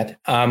like that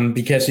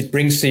because it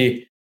brings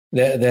the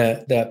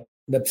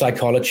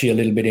psychology a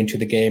little bit into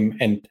the game,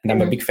 and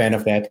I'm a big fan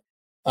of that.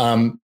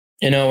 And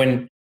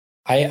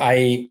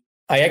I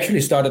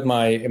actually started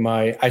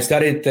I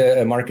studied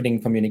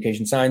marketing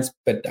communication science,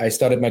 but I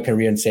started my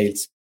career in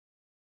sales.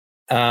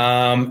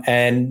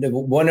 And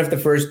one of the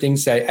first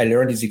things I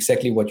learned is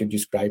exactly what you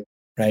described,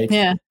 right?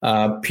 Yeah.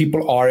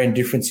 People are in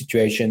different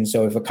situations.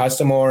 So if a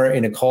customer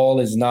in a call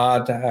is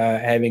not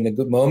having a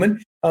good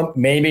moment,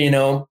 maybe,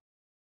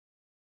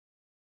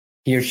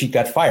 he or she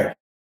got fired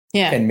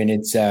 10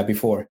 minutes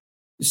before.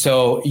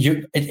 So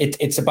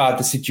it's about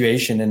the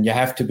situation, and you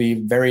have to be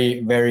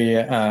very, very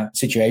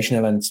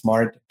situational and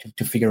smart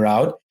to figure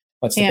out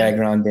what's the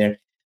background there.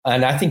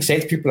 And I think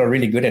salespeople are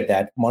really good at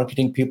that.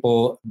 Marketing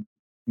people,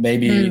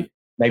 maybe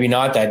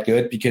not that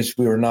good because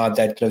we were not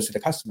that close to the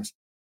customers.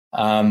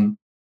 And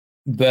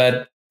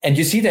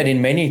you see that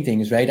in many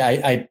things, right?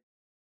 I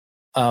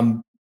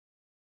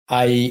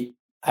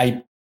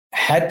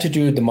had to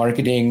do the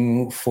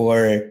marketing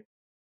for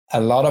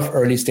a lot of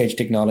early stage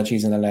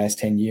technologies in the last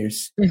 10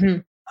 years.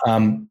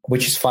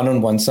 Which is fun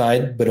on one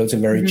side, but also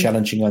very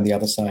challenging on the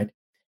other side.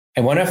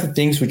 And one of the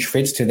things which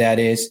fits to that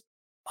is,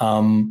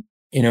 the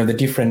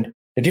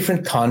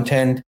different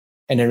content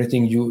and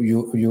everything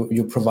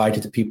you provide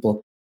to the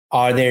people.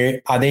 Are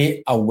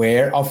they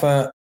aware of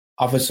a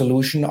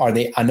solution? Are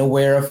they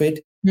unaware of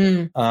it?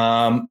 And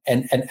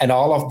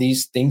all of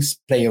these things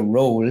play a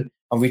role.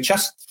 And we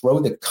just throw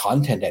the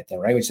content at them,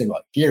 right? We say,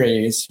 well, here it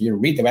is. You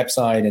read the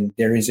website, and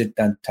there is it.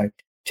 And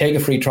take a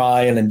free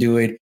trial and do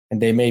it.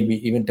 And they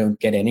maybe even don't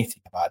get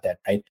anything about that,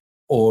 right?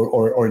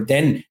 Or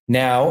then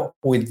now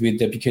with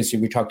the, because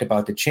we talked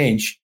about the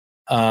change,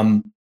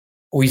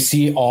 we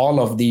see all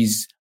of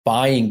these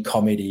buying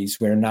committees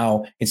where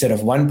now instead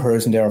of one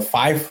person, there are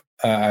 5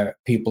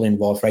 people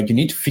involved, right? You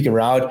need to figure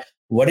out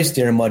what is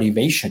their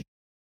motivation,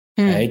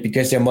 right?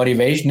 Because their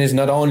motivation is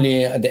not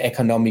only the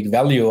economic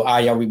value.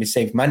 We will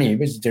save money.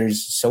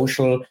 There's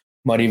social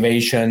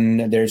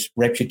motivation, there's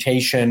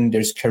reputation,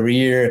 there's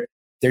career,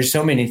 there's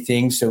so many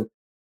things. So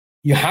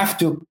you have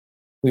to,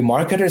 we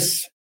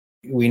marketers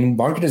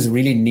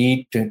really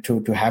need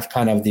to have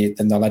kind of the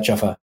knowledge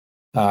of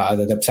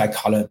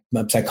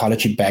the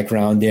psychology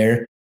background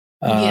there,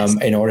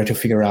 in order to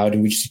figure out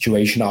in which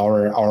situation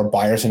our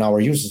buyers and our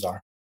users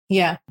are.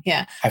 Yeah.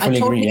 I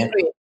fully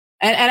agree.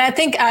 And I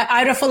think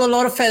I ruffle a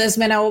lot of feathers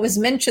when I always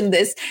mention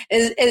this,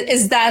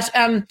 is that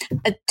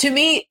to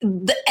me,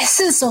 the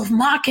essence of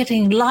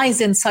marketing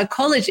lies in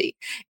psychology.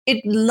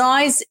 It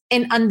lies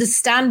in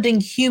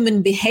understanding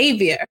human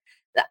behavior.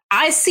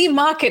 I see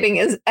marketing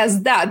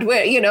as that,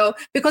 where,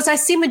 because I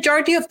see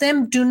majority of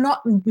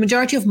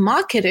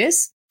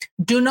marketers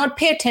do not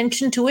pay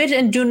attention to it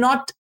and do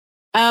not,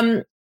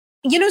 do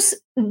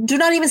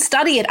not even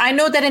study it. I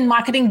know that in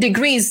marketing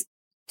degrees,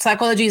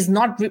 psychology is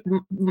not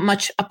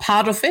much a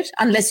part of it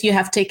unless you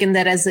have taken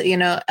that as,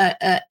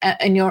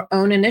 in your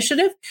own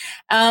initiative.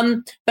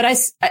 But I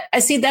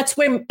see that's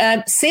where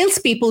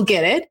salespeople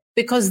get it,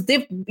 because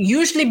they've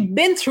usually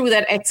been through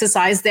that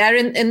exercise. They're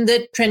in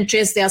the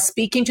trenches. They are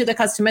speaking to the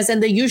customers,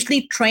 and they're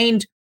usually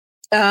trained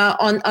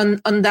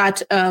on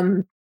that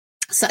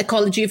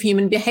psychology of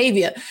human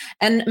behavior.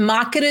 And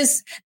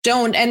marketers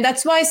don't. And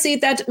that's why I say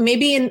that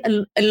maybe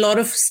in a lot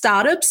of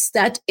startups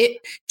that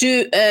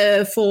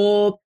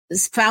for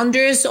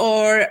founders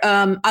or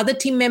other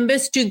team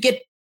members to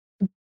get,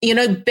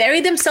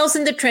 bury themselves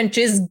in the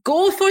trenches,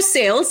 go for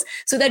sales,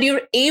 so that you're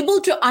able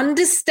to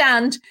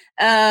understand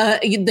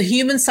the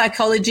human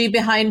psychology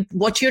behind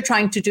what you're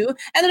trying to do.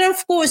 And then,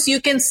 of course, you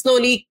can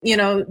slowly,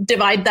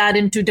 divide that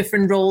into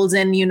different roles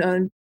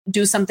and,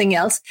 do something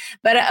else.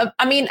 But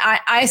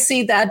I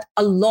see that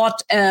a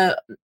lot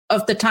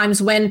of the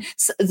times when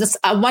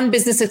one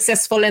business is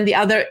successful and the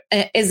other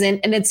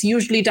isn't, and it's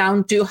usually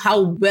down to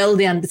how well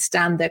they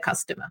understand their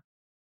customer.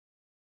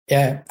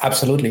 Yeah,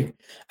 absolutely.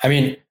 I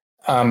mean,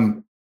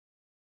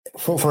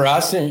 for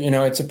us,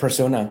 it's a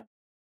persona,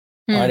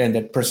 right? And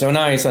that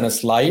persona is on a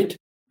slide,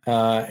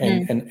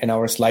 in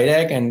our slide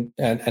deck, and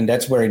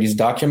that's where it is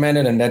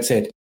documented, and that's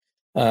it.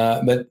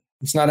 But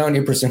it's not only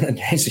a persona;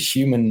 there's a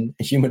human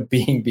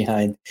being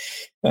behind.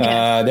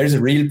 There's a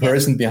real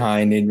person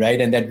behind it,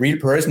 right? And that real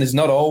person is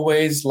not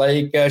always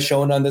like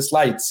shown on the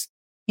slides.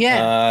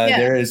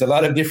 There is a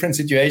lot of different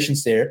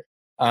situations there,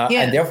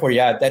 and therefore,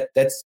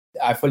 that's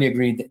I fully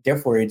agree.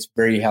 Therefore, it's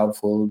very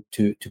helpful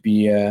to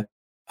be out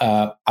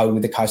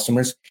with the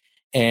customers,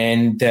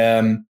 and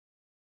we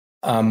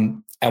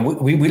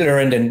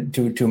learned, and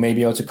to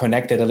maybe also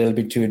connect it a little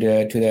bit to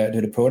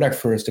the product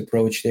first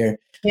approach there.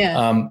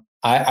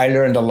 I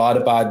learned a lot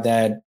about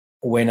that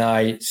when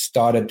I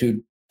started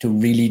to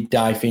really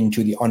dive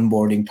into the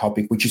onboarding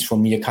topic, which is for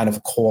me a kind of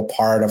a core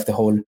part of the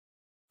whole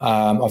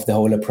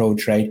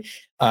approach, right?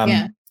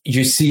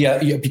 You see,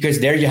 because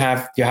there you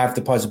have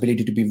the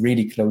possibility to be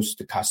really close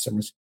to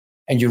customers,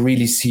 and you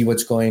really see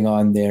what's going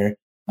on there.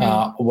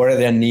 What are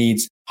their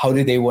needs? How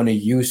do they want to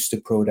use the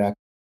product?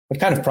 What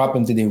kind of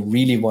problems do they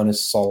really want to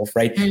solve,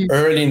 right?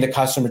 Early in the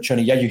customer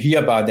journey, you hear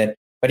about that,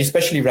 but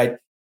especially, right,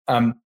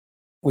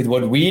 with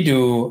what we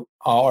do,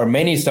 or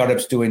many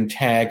startups do in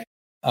tech,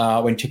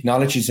 when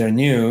technologies are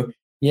new,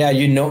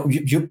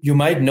 you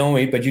might know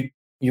it, but you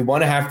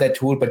want to have that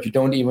tool, but you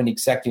don't even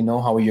exactly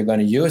know how you're going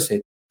to use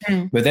it.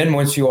 But then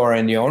once you are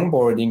in the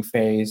onboarding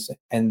phase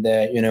and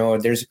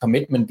there's a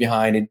commitment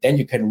behind it, then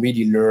you can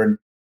really learn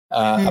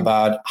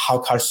about how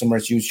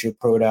customers use your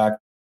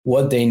product,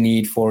 what they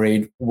need for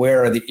it,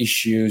 where are the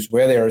issues,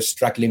 where they are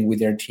struggling with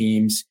their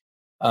teams.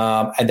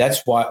 And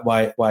that's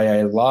why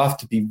I love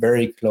to be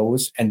very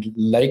close and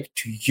like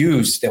to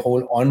use the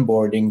whole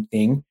onboarding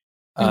thing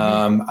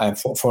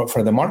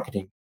for the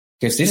marketing,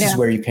 because this is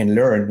where you can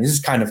learn. This is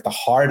kind of the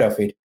heart of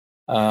it,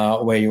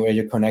 where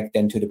you connect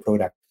then to the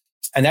product.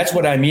 And that's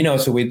what I mean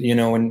also with,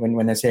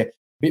 when I say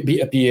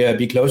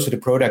be close to the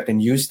product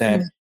and use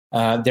that.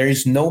 There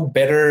is no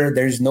better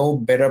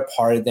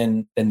part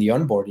than the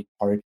onboarding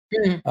part,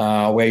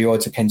 where you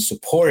also can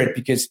support it,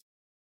 because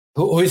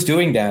who is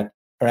doing that?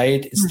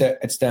 Right, it's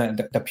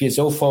the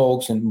PSO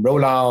folks, and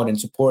rollout and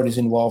support is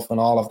involved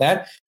and all of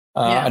that,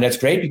 and that's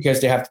great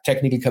because they have the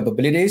technical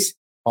capabilities.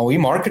 Well, we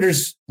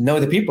marketers know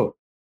the people,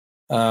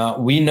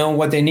 we know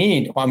what they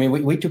need. I mean,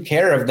 we took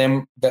care of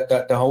them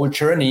the whole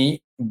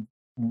journey.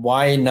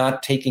 Why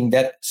not taking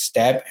that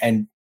step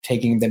and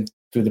taking them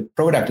through the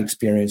product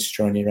experience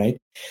journey, right?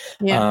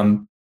 Yeah.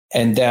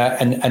 And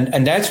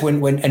that's when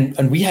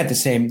we had the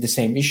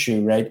same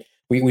issue, right?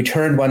 We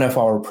turned one of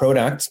our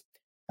products,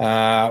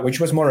 which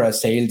was more a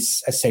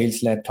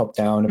sales-led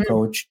top-down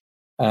approach,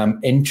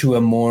 into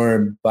a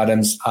more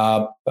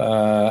bottoms-up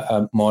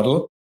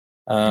model.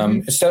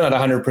 It's still not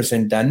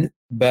 100% done,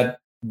 but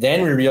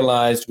then we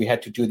realized we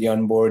had to do the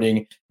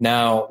onboarding.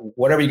 Now,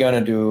 what are we going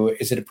to do?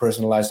 Is it a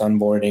personalized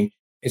onboarding?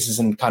 Is this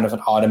kind of an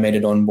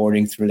automated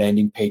onboarding through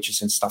landing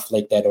pages and stuff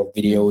like that, or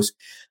videos?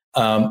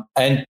 And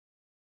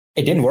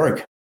it didn't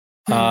work.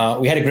 We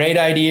had a great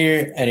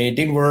idea and it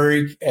didn't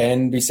work.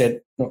 And we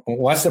said,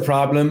 what's the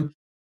problem?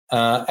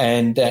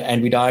 And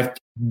we dived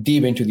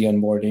deep into the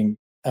onboarding.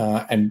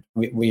 And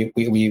we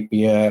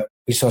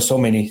saw so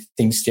many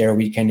things there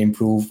we can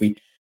improve. We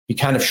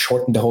kind of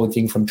shortened the whole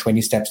thing from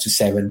 20 steps to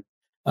 7,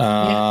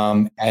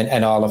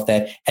 and all of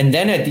that. And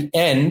then at the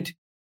end,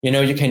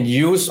 you can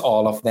use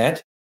all of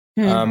that,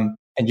 and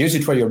use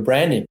it for your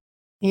branding.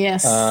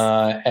 Yes.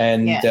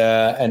 And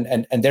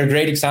there are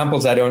great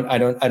examples. I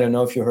don't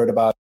know if you heard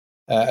about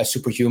a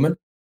Superhuman,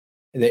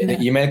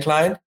 the email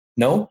client.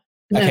 No.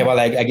 Okay. Well,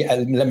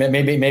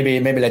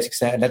 maybe let's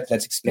explain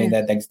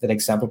that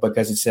example,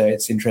 because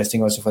it's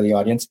interesting also for the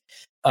audience.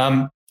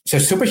 So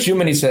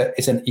Superhuman is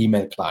an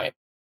email client,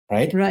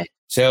 right? Right.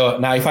 So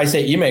now, if I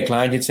say email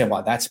client, you'd say,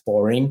 well, that's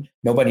boring.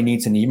 Nobody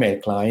needs an email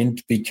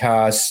client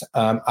because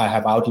I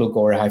have Outlook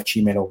or I have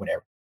Gmail or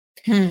whatever.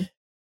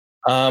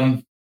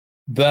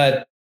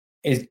 But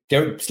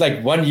it's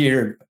like a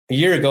year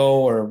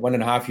ago or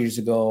 1.5 years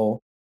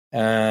ago,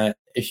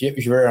 if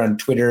you were on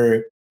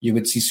Twitter, you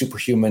would see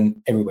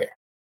Superhuman everywhere.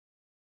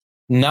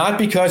 Not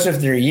because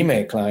of their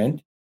email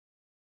client,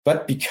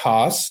 but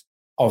because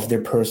of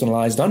their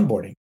personalized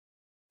onboarding.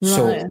 Right.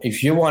 So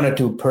if you wanted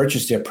to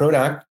purchase their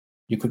product,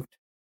 you could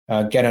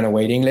get on a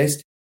waiting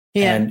list.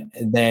 Yeah. And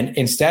then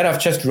instead of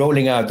just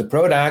rolling out the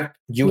product,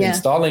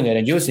 installing it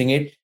and using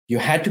it, you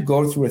had to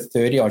go through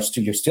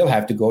you still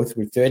have to go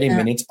through a 30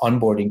 minutes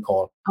onboarding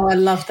call. Oh, I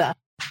love that.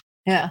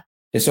 Yeah.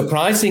 The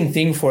surprising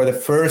thing for the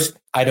first,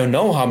 I don't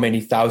know how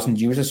many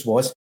thousand users,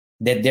 was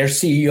that their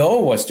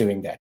CEO was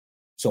doing that.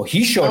 So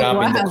he showed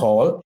up in the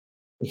call,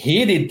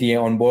 he did the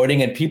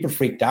onboarding, and people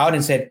freaked out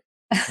and said,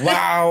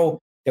 wow,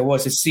 there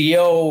was a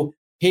CEO,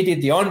 he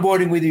did the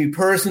onboarding with you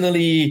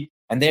personally.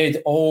 And they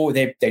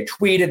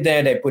tweeted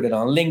that, they put it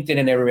on LinkedIn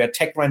and everywhere.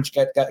 TechCrunch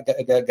got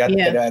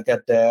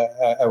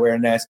the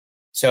awareness.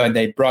 So, and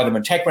they brought them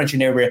on TechCrunch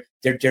and everywhere.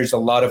 There's a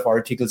lot of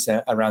articles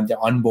around the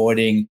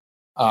onboarding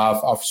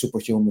of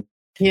Superhuman.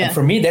 Yeah. And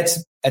for me,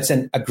 that's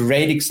a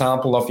great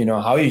example of,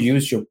 how you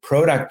use your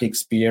product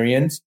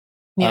experience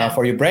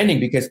for your branding,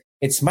 because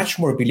it's much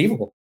more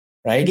believable,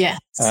 right? Yes.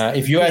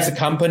 If you as a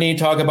company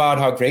talk about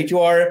how great you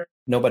are,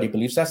 nobody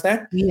believes us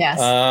that. Yes.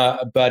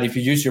 But if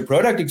you use your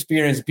product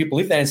experience, people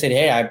believe that and say,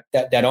 hey,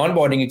 that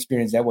onboarding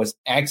experience, that was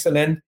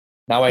excellent.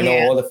 Now I know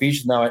all the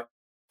features.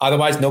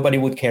 Otherwise, nobody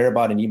would care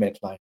about an email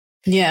client.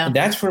 Yeah. And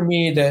that's for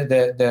me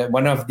the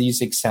one of these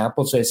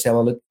examples. So I say,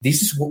 well, look,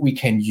 this is what we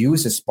can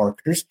use as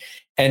marketers.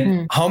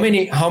 And how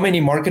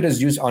many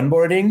marketers use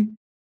onboarding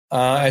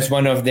as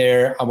one of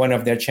their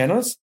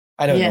channels?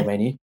 I don't know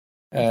many,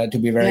 to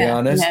be very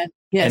honest. Yeah.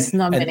 Yes,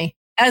 not many.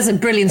 That's a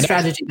brilliant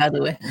strategy, by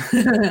the way.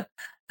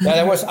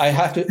 I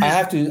have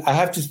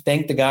to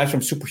thank the guys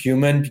from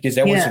Superhuman, because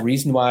that was the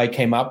reason why I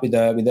came up with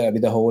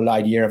the whole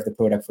idea of the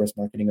product first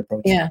marketing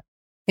approach. Yeah.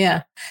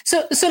 Yeah.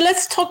 So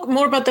let's talk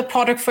more about the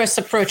product first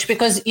approach,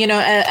 because,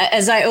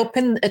 as I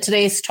open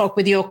today's talk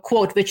with your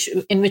quote,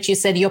 in which you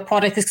said your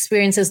product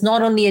experience is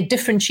not only a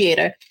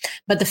differentiator,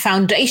 but the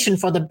foundation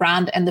for the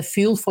brand and the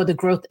fuel for the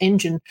growth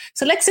engine.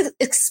 So let's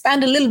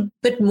expand a little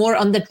bit more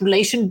on that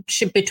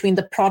relationship between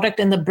the product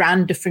and the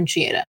brand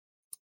differentiator.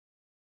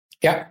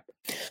 Yeah.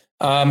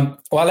 Well,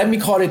 let me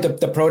call it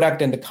the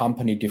product and the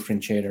company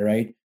differentiator,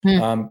 right?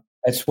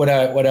 That's what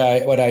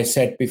I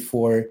said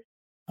before.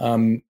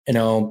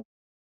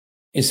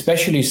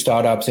 Especially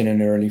startups in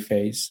an early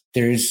phase,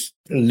 there's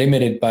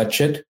limited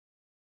budget.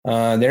 There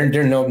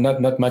are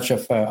not much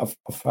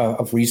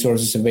of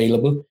resources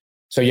available,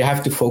 so you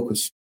have to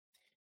focus.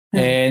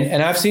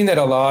 And I've seen that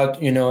a lot.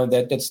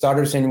 That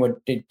starters in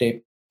what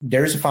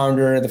there's a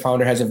founder. The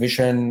founder has a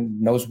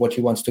vision, knows what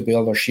he wants to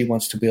build or she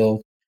wants to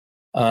build.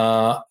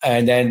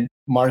 And then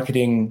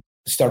marketing,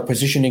 start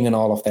positioning and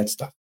all of that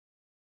stuff.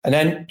 And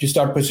then you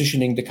start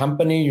positioning the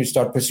company, you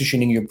start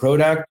positioning your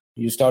product,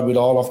 you start with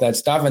all of that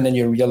stuff, and then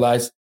you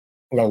realize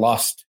we're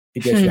lost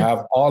because you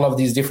have all of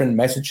these different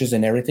messages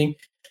and everything.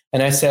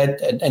 And I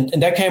said,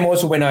 and that came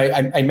also when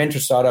I mentor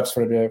startups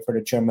for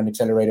the German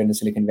accelerator in the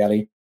Silicon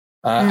Valley.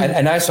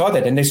 And I saw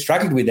that, and they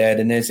struggled with that.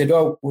 And they said,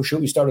 oh, well,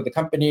 should we start with the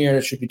company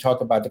or should we talk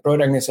about the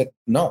product? And I said,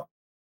 no,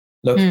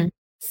 look,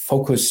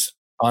 focus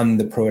on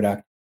the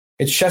product.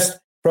 It's just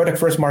product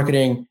first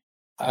marketing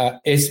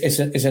is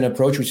an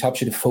approach which helps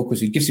you to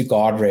focus. It gives you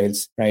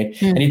guardrails, right?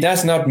 And it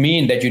does not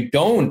mean that you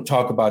don't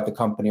talk about the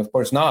company. Of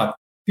course not.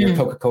 You're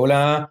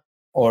Coca-Cola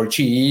or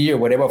GE or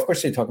whatever. Of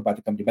course they talk about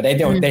the company, but they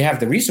don't. They have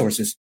the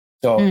resources.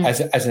 So as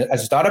a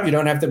startup, you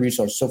don't have the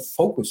resources. So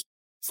focus.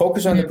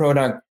 Focus on the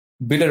product,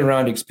 build it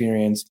around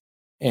experience.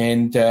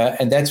 And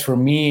that's for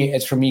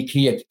me,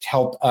 key. It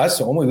helped us.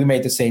 Only we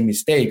made the same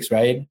mistakes,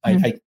 right?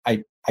 I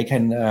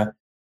can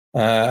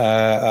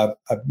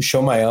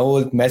show my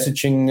old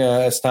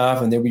messaging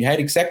stuff, and then we had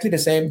exactly the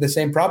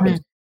same problems.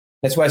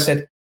 That's why I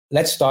said,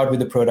 let's start with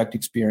the product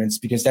experience,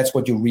 because that's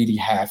what you really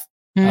have.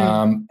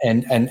 And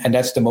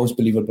that's the most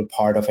believable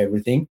part of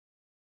everything.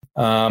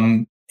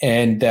 And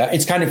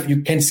it's kind of,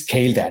 you can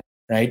scale that,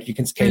 right? You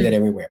can scale that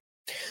everywhere.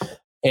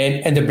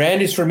 And the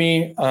brand is for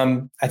me,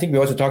 I think we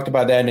also talked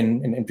about that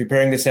in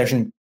preparing the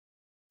session.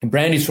 The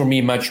brand is for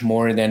me much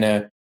more than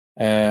a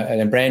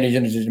brand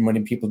is.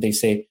 When people, they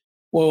say,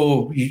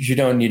 well, you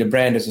don't need a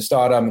brand as a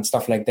startup and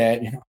stuff like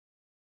that.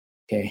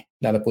 Okay,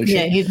 another bullshit.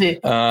 Yeah, you do.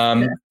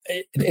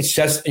 It's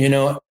just,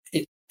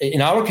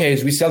 in our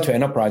case, we sell to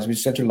enterprise. We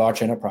sell to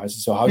large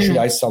enterprises. So how should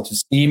I sell to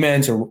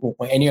Siemens or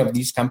any of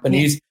these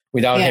companies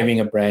without having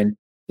a brand?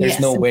 There's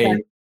no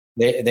way.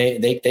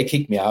 They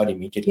kick me out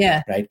immediately.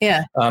 Right.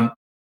 Yeah.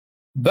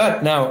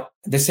 But now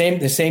the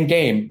same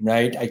game,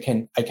 right? I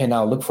can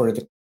now look for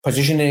the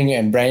positioning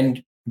and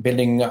brand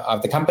building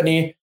of the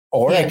company,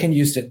 or I can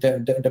use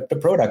the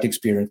product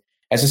experience.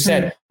 As I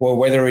said, well,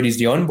 whether it is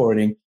the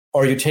onboarding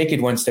or you take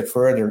it one step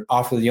further,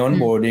 after the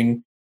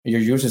onboarding, your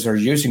users are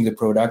using the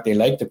product, they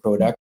like the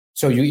product,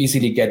 so you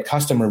easily get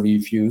customer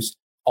reviews,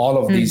 all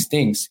of these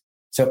things.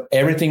 So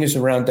everything is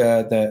around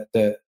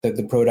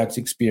the product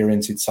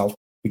experience itself,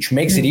 which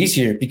makes it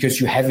easier because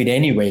you have it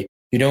anyway.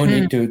 You don't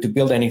need to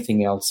build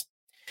anything else.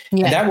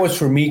 Yeah. And that was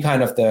for me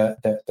kind of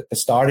the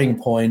starting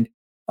point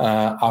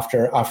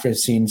after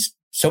seeing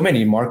so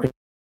many market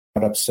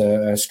startups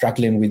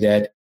struggling with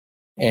that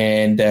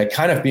and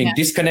kind of being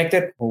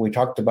disconnected when we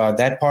talked about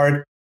that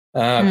part,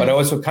 but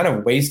also kind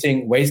of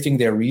wasting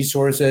their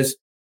resources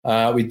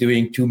with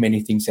doing too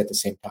many things at the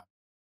same time.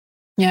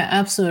 Yeah,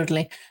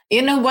 absolutely.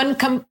 One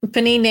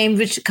company name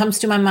which comes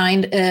to my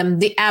mind,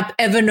 the app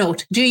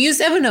Evernote. Do you use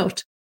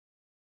Evernote?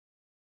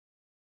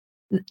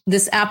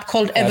 This app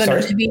called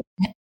Evernote.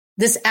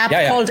 This app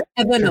called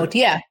Evernote.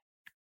 Yeah.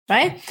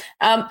 Right.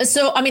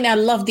 So, I mean, I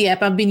love the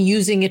app. I've been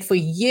using it for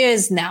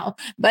years now,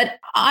 but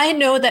I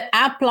know that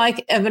app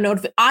like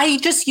Evernote, I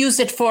just use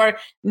it for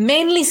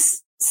mainly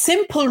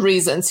simple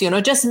reasons,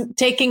 just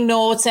taking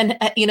notes and,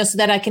 so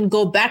that I can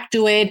go back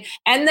to it.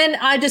 And then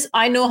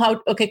I know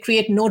how to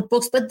create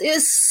notebooks, but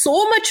there's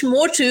so much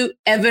more to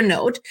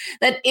Evernote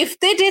that if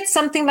they did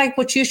something like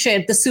what you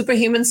shared, the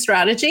superhuman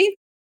strategy,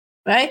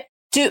 right?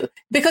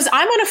 Because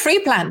I'm on a free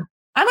plan.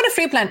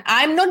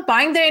 I'm not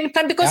buying their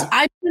plan because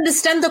I don't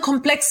understand the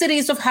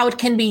complexities of how it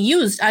can be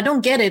used. I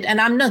don't get it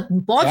and I'm not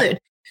bothered.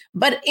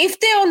 But if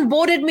they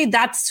onboarded me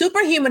that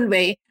superhuman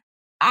way,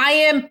 I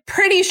am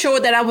pretty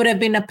sure that I would have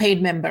been a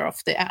paid member of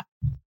the app.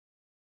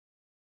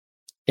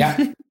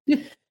 Yeah.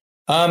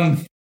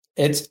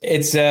 It's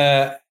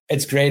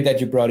great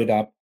that you brought it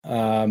up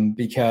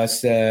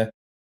because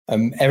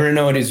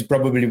Evernote is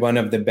probably one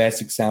of the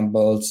best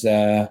examples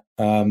of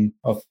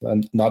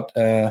not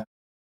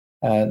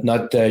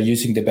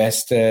using the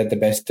best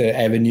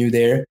avenue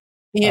there.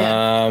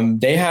 Yeah.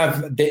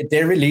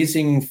 They're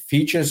releasing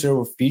features,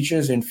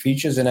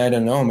 and I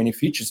don't know how many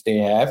features they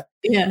have.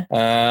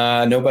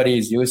 Yeah. Nobody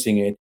is using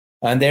it,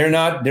 and they're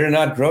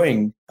not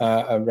growing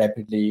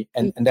rapidly,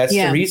 and that's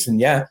the reason.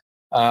 Yeah.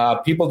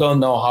 People don't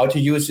know how to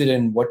use it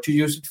and what to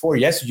use it for.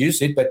 Yes,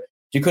 use it, but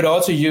you could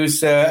also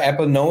use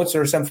Apple Notes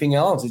or something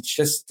else. It's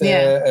just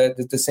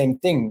the same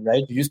thing,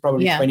 right? You use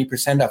probably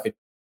 20% of it.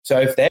 So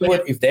if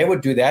they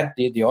would do that,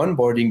 the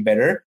onboarding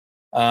better,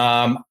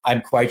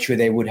 I'm quite sure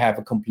they would have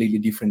a completely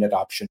different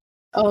adoption.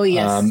 Oh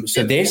yes.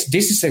 So this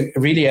is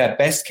really a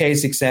best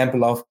case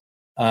example of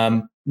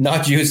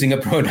not using a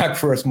product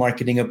first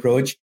marketing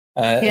approach.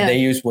 They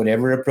use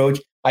whatever approach.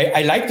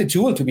 I like the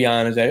tool, to be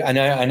honest, and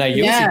I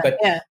use it, but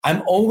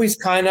I'm always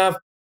kind of,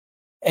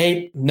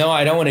 hey, no,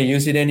 I don't want to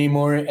use it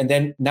anymore. And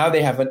then now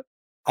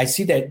I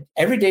see that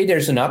every day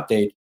there's an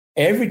update.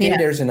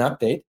 There's an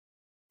update.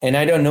 And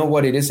I don't know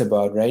what it is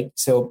about, right?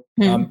 So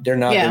they're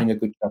not doing a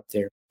good job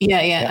there.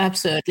 Yeah,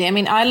 absolutely. I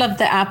mean, I love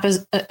the app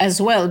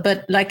as well,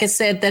 but like I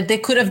said, that they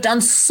could have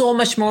done so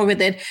much more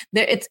with it.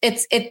 There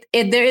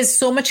is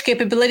so much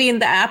capability in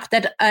the app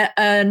that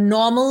a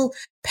normal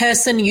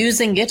person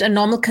using it, a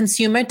normal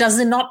consumer,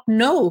 does not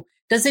know,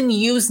 doesn't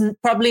use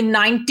probably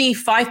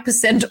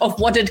 95% of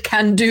what it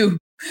can do.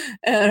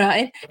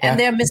 Right. And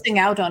they're missing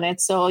out on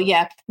it. So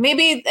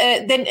maybe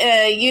then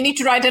you need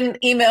to write an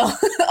email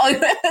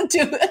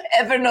to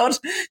Evernote,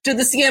 to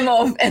the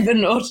CMO of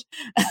Evernote.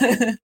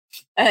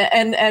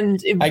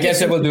 and I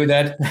guess I will do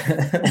that.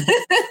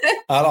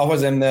 I'll offer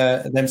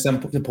them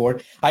some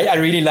support. I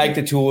really like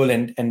the tool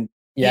and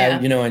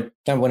I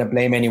don't want to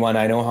blame anyone.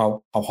 I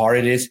know how hard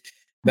it is.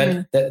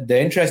 But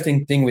the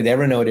interesting thing with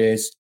Evernote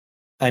is,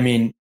 I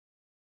mean,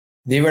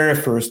 they were a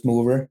first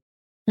mover.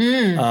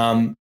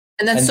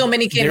 And then so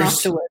many came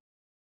afterwards.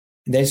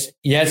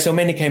 So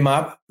many came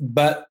up.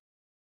 But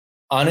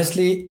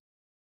honestly,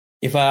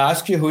 if I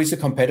ask you who is the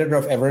competitor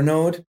of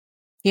Evernote,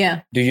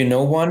 do you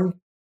know one?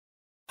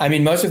 I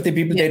mean, most of the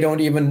people, they don't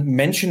even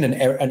mention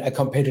a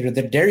competitor.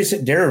 That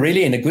they're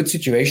really in a good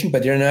situation,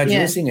 but they're not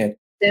using it.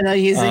 They're not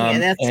using it.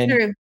 That's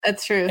true.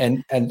 That's true.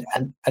 And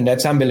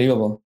that's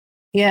unbelievable.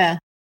 Yeah.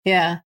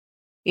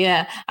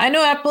 I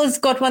know Apple's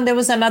got one. There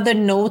was another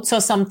Notes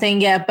or something.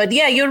 Yeah. But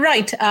yeah, you're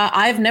right.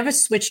 I've never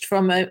switched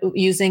from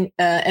using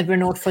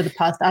Evernote for the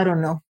past, I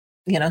don't know,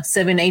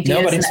 7-8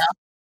 years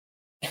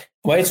now.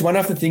 Well, it's one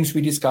of the things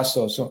we discussed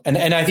also. And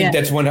I think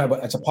that's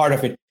a part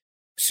of it.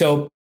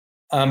 So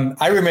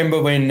I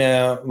remember when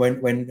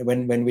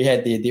we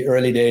had the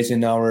early days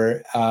in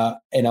our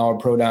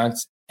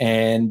products,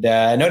 and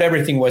not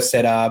everything was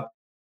set up,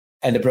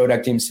 and the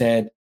product team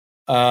said,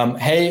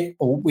 "Hey,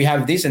 we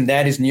have this and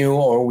that is new,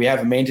 or we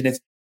have a maintenance.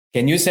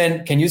 Can you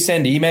send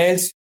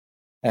emails?"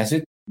 And I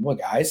said, "Well,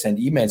 guys, send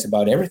emails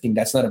about everything.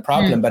 That's not a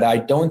problem. But I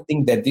don't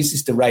think that this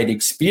is the right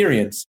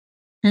experience.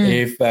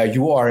 If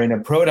you are in a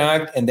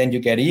product and then you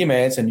get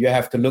emails and you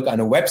have to look on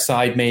a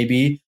website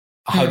maybe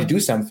how to do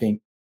something."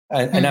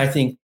 And I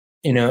think,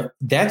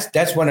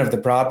 that's one of the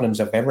problems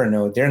of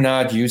Evernote. They're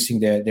not using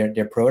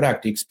their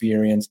product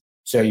experience.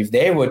 So if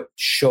they would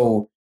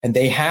show, and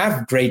they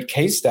have great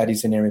case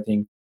studies and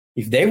everything,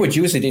 if they would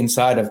use it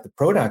inside of the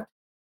product,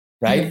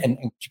 right? And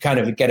you kind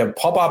of get a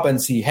pop-up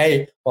and see,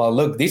 hey, well,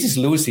 look, this is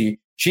Lucy.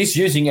 She's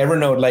using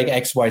Evernote like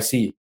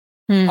XYZ.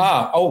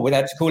 Well,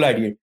 that's a cool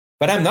idea.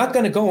 But I'm not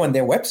going to go on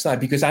their website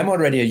because I'm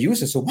already a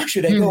user. So why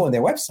should I go on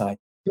their website?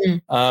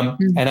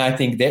 And I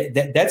think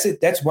that's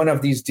it. That's one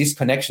of these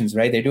disconnections,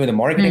 right? They do the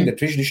marketing, the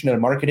traditional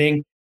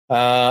marketing,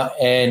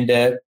 and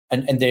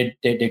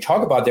they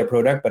talk about their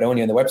product, but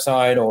only on the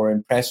website or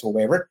in press or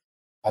wherever,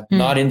 but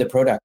not in the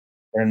product.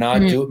 They're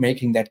not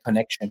making that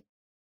connection,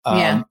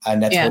 and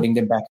that's holding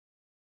them back.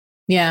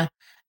 Yeah.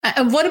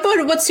 And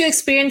what's your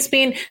experience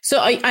been? So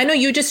I know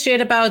you just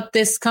shared about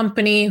this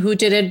company who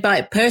did it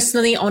by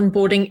personally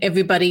onboarding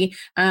everybody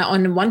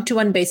on a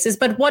one-to-one basis.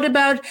 But what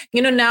about,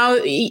 now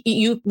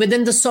you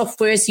within the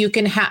softwares, you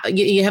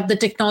have the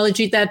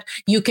technology that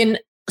you can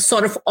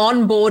sort of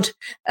onboard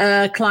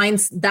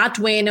clients that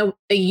way.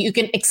 You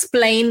can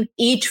explain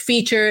each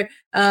feature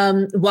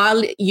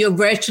while you're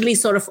virtually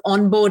sort of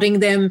onboarding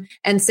them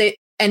and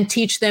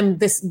teach them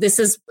this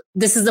is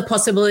the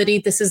possibility.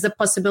 This is the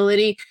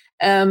possibility.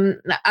 Have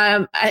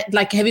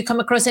you come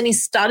across any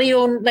study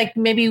on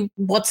maybe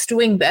what's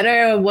doing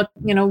better, or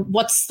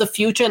what's the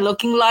future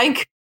looking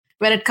like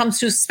when it comes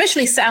to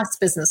especially SaaS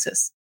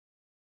businesses?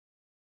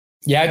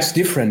 Yeah, it's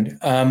different.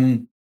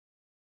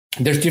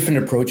 There's different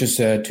approaches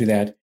to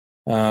that,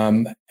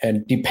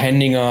 and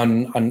depending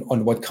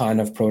on what kind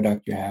of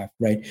product you have,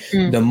 right?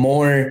 The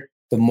more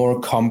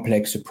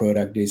complex a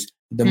product is,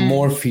 the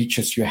more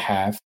features you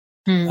have,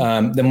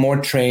 the more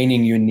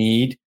training you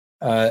need.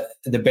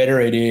 The better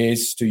it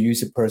is to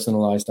use a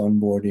personalized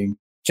onboarding,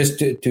 just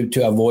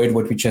to avoid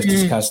what we just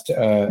discussed,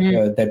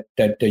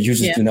 that the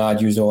users do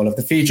not use all of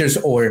the features,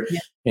 or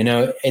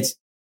it's.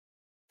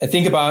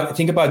 Think about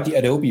the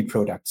Adobe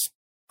products.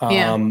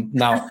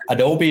 Now,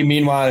 Adobe,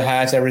 meanwhile,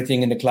 has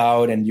everything in the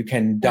cloud, and you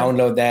can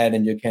download that,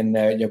 and you can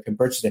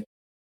purchase it.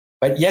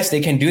 But yes, they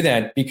can do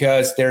that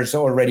because there's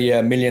already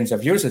millions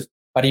of users.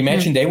 But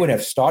imagine they would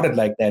have started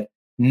like that.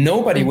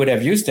 Nobody would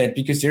have used that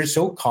because they're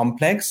so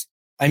complex.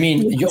 I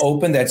mean, you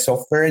open that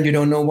software and you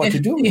don't know what to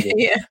do with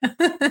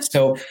it.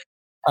 So,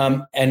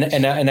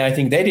 and I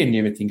think they didn't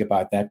even think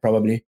about that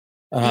probably.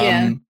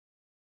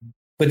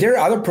 But there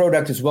are other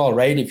products as well,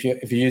 right? If you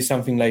use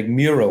something like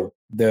Miro,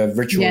 the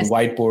virtual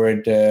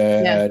whiteboard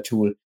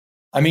tool,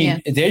 I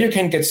mean, there you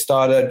can get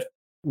started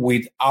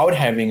without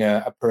having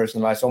a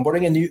personalized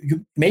onboarding, and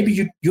you maybe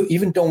you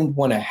even don't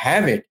want to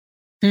have it.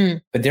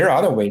 But there are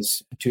other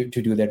ways to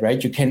do that,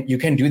 right? You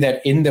can do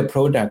that in the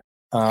product.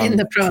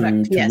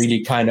 To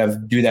really kind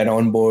of do that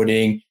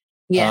onboarding,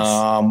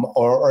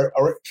 or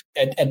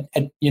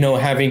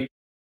having,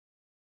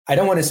 I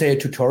don't want to say a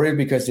tutorial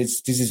because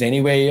this is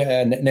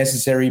anyway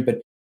necessary, but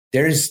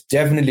there's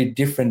definitely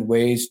different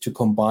ways to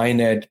combine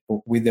it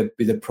with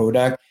the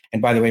product.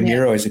 And by the way,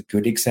 Miro is a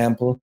good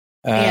example.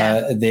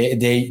 They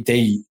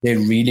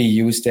really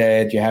use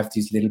that. You have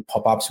these little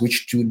pop-ups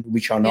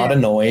which are not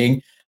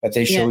annoying, but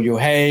they show you,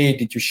 hey,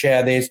 did you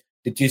share this?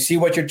 Did you see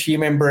what your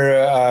team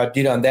member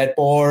did on that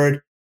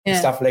board? And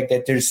stuff like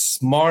that. There's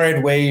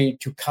smart way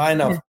to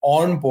kind of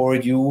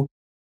onboard you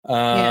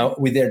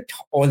with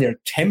all their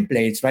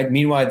templates, right?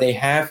 Meanwhile, they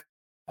have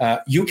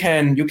you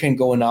can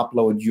go and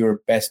upload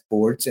your best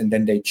boards, and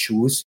then they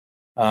choose.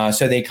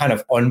 So they kind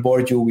of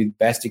onboard you with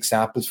best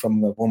examples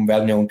from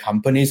well-known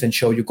companies and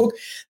show you, look,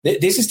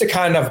 this is the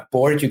kind of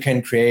board you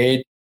can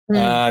create.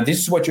 This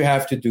is what you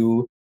have to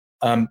do.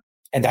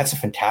 And that's a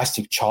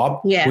fantastic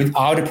job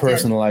without a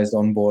personalized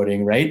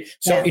onboarding, right?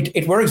 So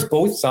it works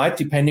both sides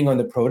depending on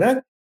the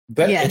product,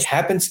 but it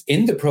happens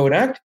in the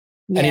product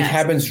and it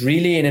happens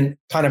really in a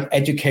kind of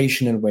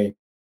educational way.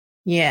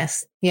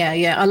 Yes.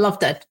 Yeah. I love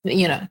that.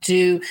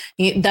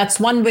 That's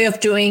one way of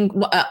doing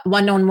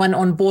one-on-one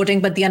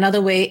onboarding, but the another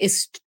way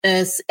is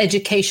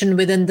education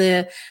within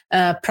the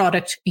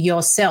product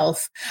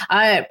yourself.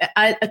 I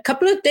a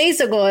couple of days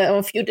ago, or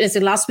a few days,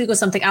 last week or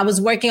something, I was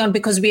working on,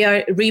 because we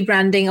are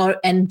rebranding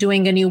and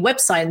doing a new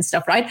website and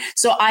stuff, right?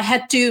 So I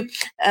had to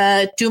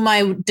do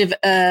my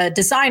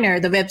designer,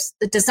 the web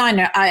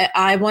designer.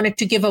 I wanted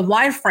to give a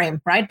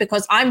wireframe, right?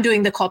 Because I'm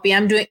doing the copy,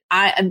 I'm doing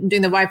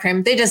the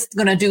wireframe. They're just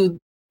gonna do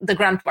the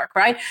grunt work,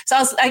 right? So I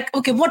was like,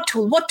 okay, what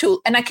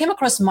tool? And I came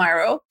across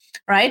Miro,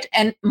 right?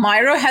 And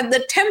Miro had the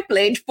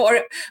template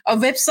for a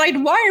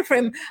website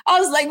wireframe. I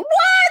was like,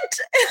 what?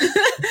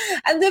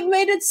 And they've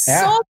made it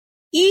so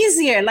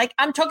easier. Like,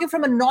 I'm talking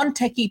from a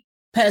non-techie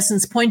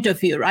person's point of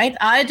view, right?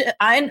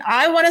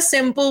 I want a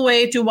simple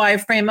way to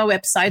wireframe a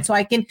website so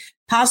I can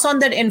pass on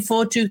that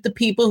info to the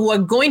people who are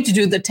going to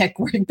do the tech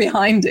work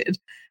behind it.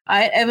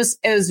 It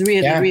was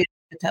really, really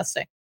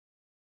fantastic.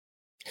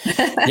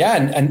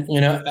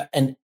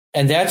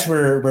 And that's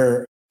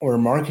where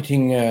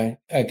marketing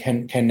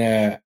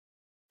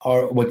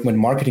or what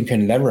marketing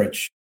can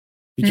leverage,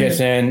 because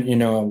then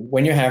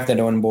when you have that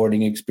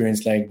onboarding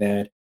experience like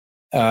that,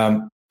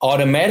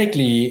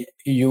 automatically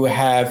you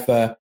have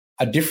a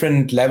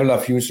different level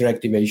of user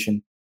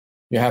activation.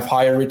 You have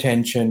higher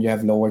retention, you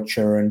have lower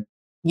churn.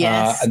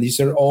 Yes, and these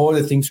are all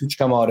the things which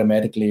come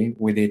automatically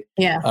with it.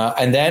 Yeah,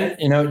 and then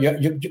you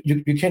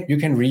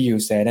can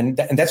reuse that, and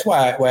that's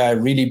why I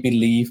really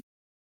believe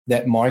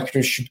that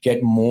marketers should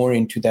get more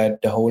into the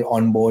whole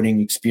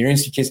onboarding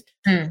experience, because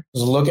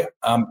look,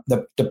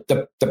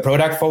 the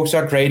product folks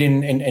are great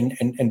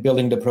in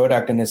building the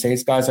product, and the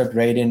sales guys are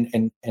great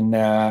in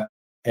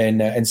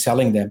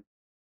selling them.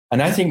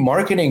 And I think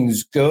marketing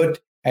is good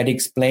at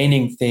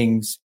explaining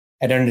things,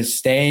 at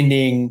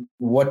understanding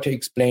what to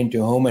explain to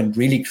whom, and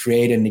really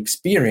create an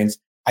experience.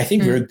 I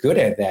think we're good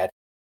at that.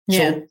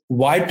 Yeah. So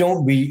why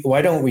don't we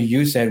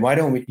use that? Why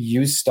don't we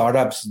use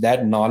startups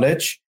that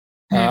knowledge?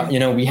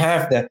 We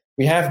have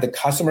the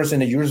customers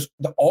and the users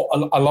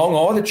along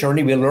all the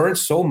journey. We learn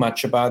so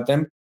much about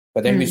them,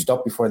 but then we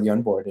stop before the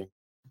onboarding.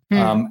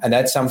 And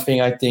that's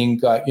something I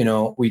think,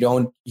 we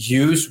don't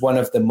use one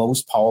of the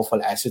most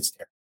powerful assets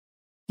there.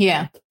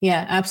 Yeah,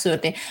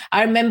 absolutely.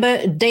 I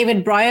remember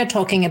David Breyer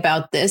talking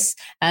about this,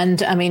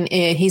 and I mean,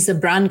 he's a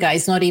brand guy.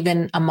 He's not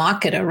even a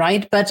marketer,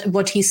 right? But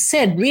what he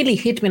said really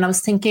hit me, and I was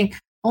thinking,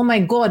 oh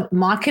my God,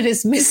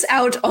 marketers miss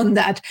out on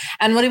that.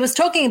 And what he was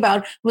talking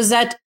about was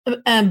that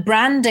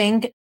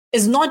branding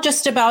is not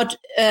just about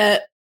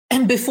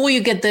before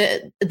you get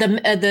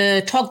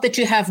the talk that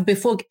you have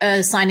before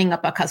signing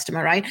up a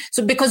customer, right?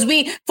 So because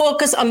we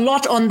focus a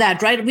lot on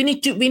that, right? We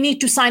need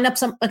to sign up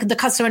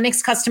the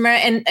next customer,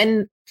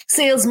 and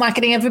sales,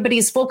 marketing, everybody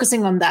is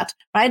focusing on that,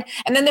 right?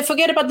 And then they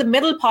forget about the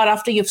middle part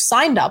after you've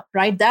signed up,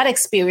 right? That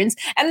experience,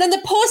 and then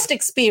the post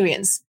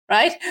experience,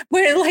 right?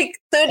 Where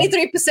like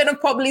 33% of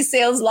probably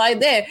sales lie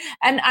there.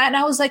 And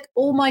I was like,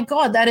 oh my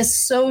God, that is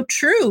so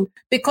true,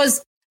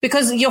 because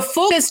your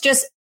focus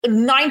just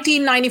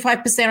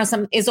 95% or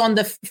something is on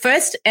the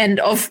first end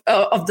of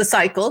the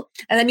cycle,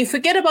 and then you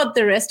forget about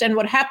the rest. And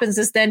what happens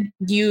is then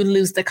you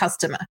lose the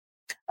customer,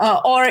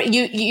 or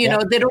you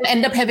know, they don't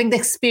end up having the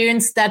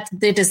experience that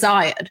they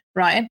desired,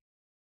 right?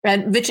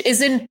 And which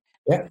isn't,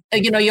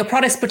 your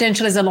product's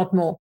potential is a lot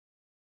more.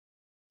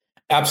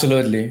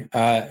 Absolutely,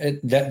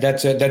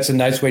 that's a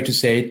nice way to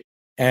say it.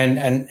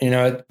 And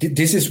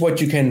this is what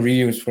you can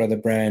reuse for the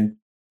brand,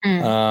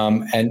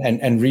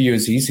 and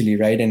reuse easily,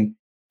 right? And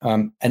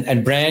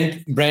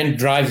brand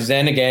drives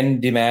then again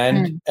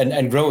demand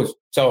and growth.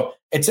 So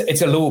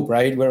it's a loop,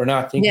 right? We're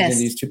not thinking in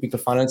these typical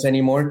funnels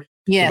anymore.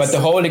 Yes. But the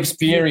whole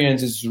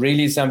experience is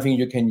really something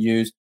you can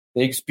use.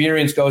 The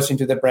experience goes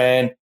into the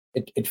brand.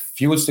 It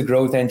fuels the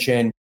growth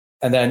engine,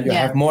 and then you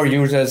have more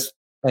users,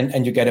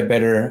 and you get a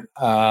better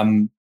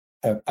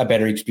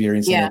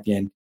experience at the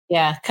end.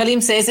 Yeah,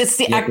 Kaleem says it's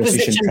the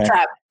acquisition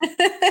trap.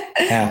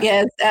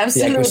 Yes,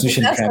 absolutely.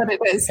 That's trap. What it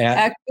is.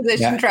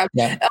 Acquisition trap.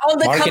 All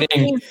the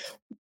marketing.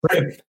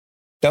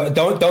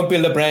 Don't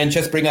build a brand.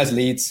 Just bring us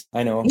leads.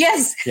 I know.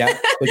 Yes. Yeah.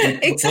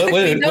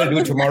 Exactly. We'll do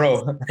it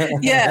tomorrow.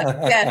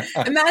 Yeah.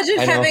 Imagine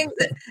having.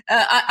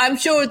 I'm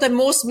sure that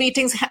most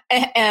meetings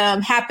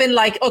happen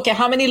like, okay,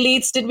 how many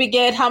leads did we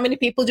get? How many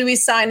people do we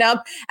sign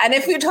up? And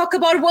if you talk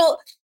about,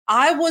 well,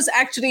 I was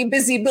actually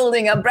busy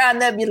building a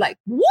brand, they'd be like,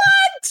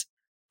 what?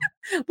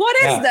 What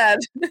is that?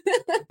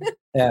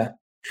 Yeah.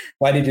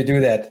 Why did you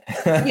do that?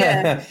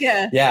 Yeah.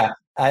 Yeah.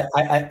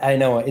 I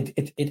know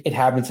it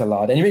happens a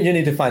lot, and you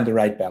need to find the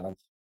right balance,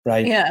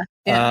 right? Yeah.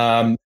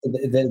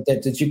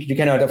 You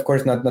cannot, of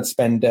course, not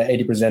spend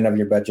 80% of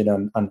your budget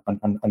on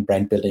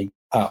brand building,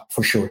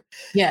 for sure.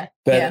 Yeah.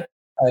 But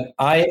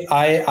I'm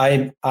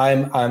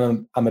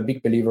a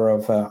big believer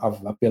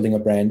of building a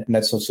brand, and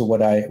that's also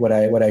what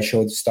I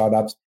show to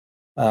startups,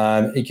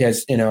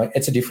 because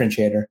it's a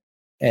differentiator,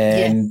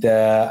 and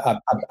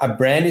a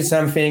brand is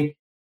something.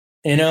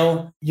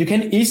 You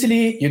can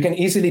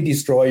easily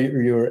destroy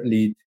your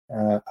lead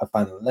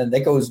funnel, and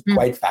that goes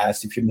quite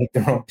fast if you make the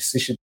wrong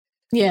decision.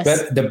 Yes.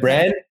 But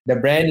the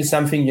brand is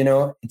something,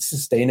 it's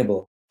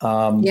sustainable.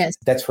 Yes.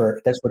 That's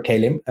for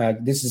Kalim.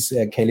 This is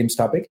Kalim's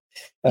topic,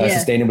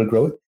 sustainable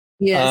growth.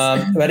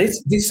 Yes. But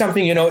this is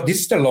something,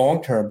 this is the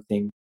long-term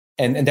thing.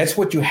 And that's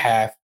what you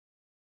have.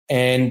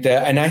 And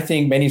I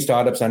think many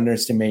startups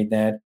underestimate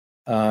that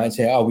and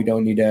say, oh, we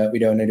don't need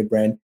a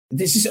brand.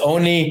 This is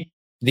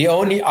the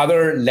only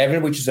other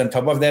level which is on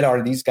top of that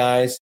are these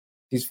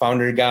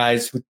founder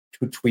guys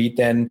who tweet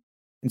then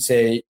and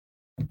say,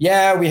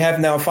 yeah, we have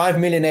now 5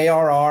 million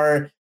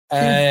ARR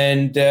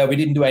and we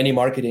didn't do any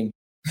marketing.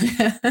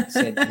 I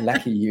said,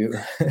 lucky you.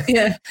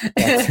 Yeah.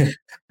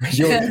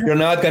 You're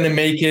not going to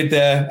make it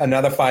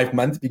another 5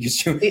 months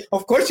because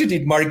of course you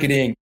did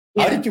marketing.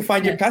 How did you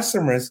find your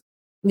customers?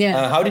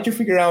 Yeah. How did you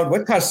figure out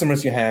what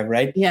customers you have,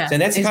 right? Yeah. So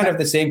that's kind of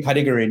the same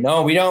category.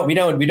 No, we don't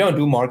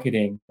do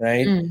marketing,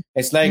 right?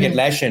 It's like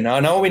Atlassian.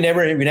 No, we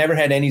never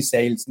had any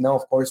sales. No,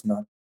 of course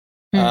not.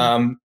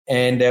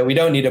 And we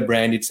don't need a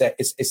brand. It's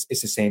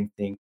the same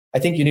thing. I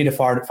think you need to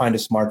find a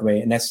smart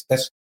way, and that's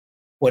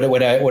what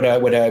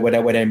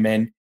I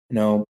meant.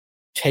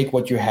 Take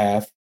what you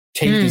have,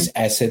 take these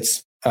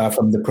assets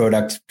from the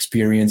product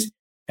experience,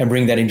 and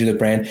bring that into the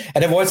brand,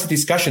 and avoid the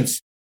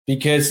discussions.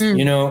 Because,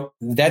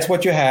 that's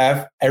what you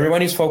have.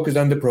 Everyone is focused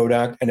on the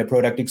product and the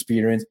product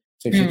experience.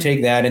 So if you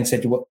take that and say,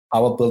 well, I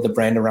will build a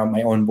brand around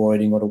my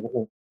onboarding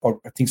or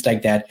things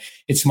like that,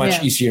 it's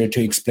much easier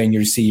to explain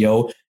your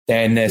CEO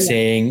than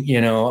saying,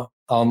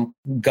 I'm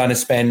going to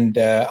spend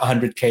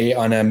 $100K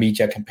on a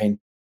media campaign.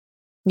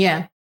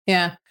 Yeah.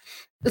 Yeah.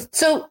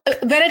 So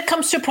when it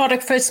comes to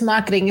product first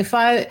marketing, if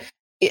I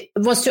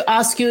was to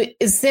ask you,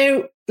 is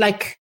there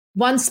like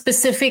one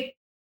specific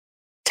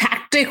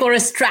tactic or a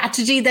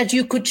strategy that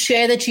you could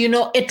share that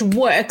it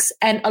works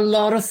and a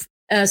lot of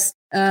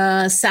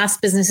SaaS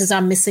businesses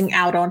are missing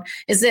out on?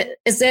 Is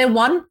there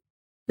one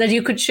that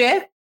you could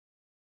share?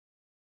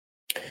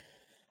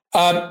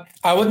 I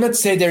would not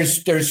say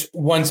there's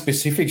one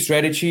specific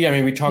strategy. I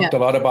mean, we talked a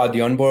lot about the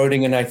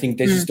onboarding, and I think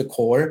this is the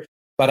core.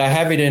 But I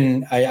have it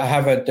in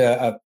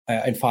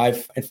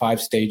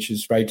five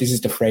stages, right? This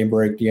is the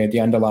framework, the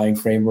underlying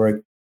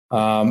framework,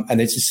 and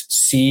this is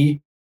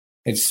C.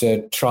 It's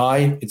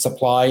try, it's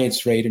apply,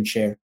 it's rate and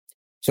share.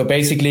 So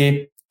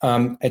basically,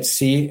 at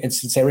C,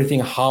 it's everything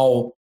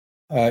how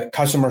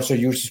customers or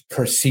users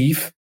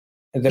perceive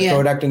the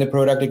product and the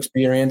product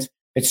experience.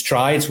 It's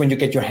try, it's when you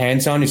get your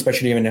hands on,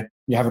 especially when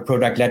you have a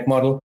product-led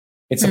model.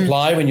 It's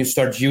apply when you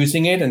start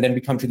using it, and then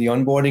we come to the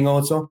onboarding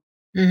also.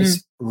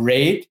 It's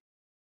rate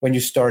when you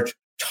start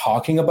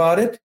talking about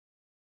it,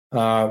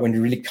 when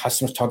you really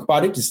customers talk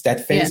about it. It's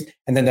that phase,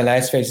 and then the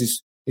last phase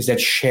is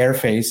that share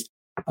phase.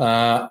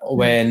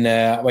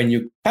 When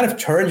you kind of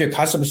turn your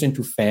customers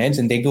into fans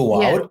and they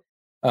go out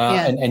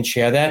and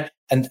share that,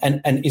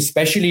 and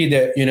especially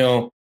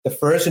the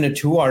first and the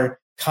two are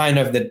kind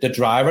of the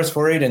drivers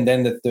for it, and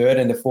then the third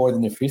and the fourth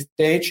and the fifth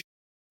stage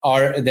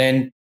are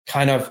then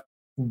kind of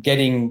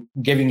giving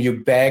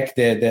you back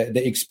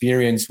the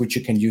experience which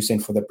you can use in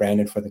for the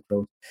brand and for the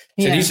growth.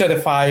 So these are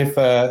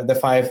the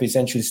five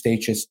essential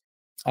stages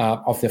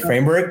of the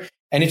framework,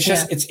 and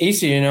it's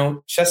easy,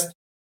 just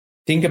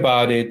think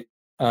about it.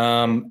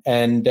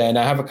 And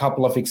I have a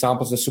couple of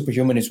examples. The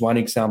Superhuman is one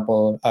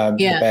example, the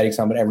bad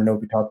example,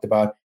 Evernote we talked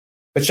about.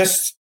 But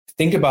just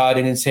think about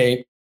it and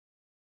say,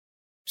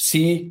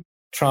 see,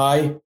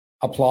 try,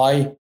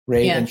 apply,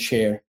 rate, and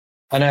share.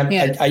 And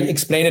I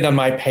explain it on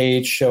my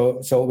page,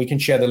 so we can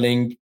share the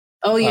link.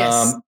 Oh,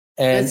 yes.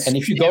 And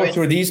if you go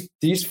through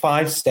these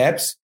 5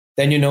 steps,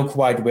 then you know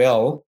quite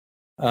well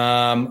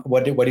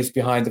what is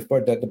behind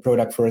the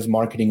product first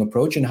marketing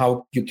approach and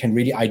how you can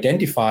really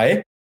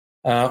identify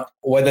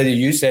whether you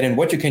use that and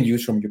what you can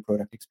use from your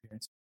product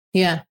experience.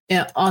 Yeah.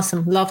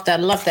 Awesome. Love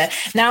that.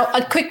 Now,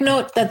 a quick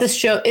note that this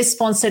show is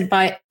sponsored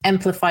by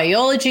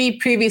Amplifyology,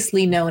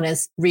 previously known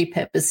as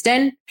Repurposed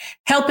In,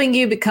 helping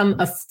you become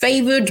a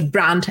favored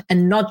brand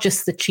and not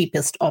just the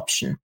cheapest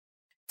option.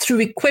 Through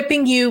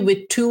equipping you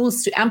with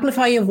tools to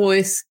amplify your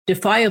voice,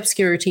 defy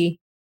obscurity,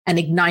 and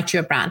ignite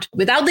your brand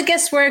without the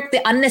guesswork,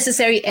 the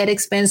unnecessary ad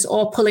expense,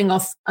 or pulling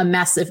off a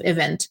massive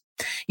event.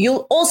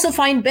 You'll also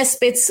find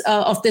best bits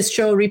of this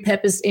show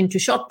repurposed into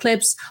short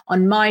clips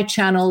on my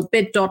channel,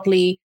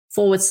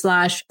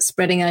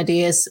 bit.ly/spreading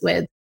ideas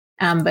with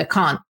Amber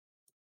Khan.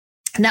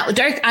 Now,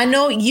 Dirk, I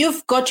know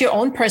you've got your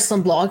own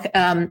personal blog,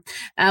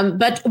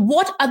 but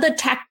what other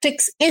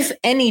tactics, if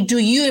any, do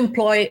you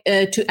employ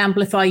to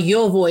amplify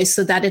your voice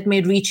so that it may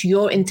reach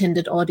your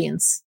intended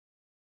audience?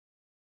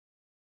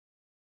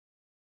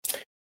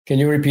 Can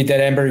you repeat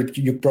that, Amber?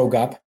 You broke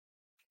up.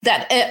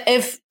 That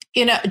if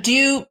do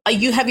you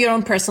have your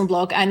own personal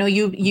blog? I know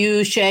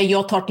you share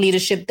your thought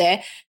leadership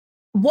there.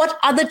 What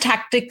other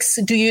tactics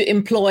do you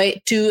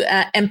employ to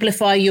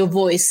amplify your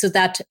voice so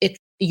that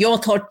your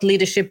thought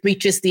leadership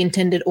reaches the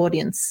intended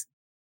audience?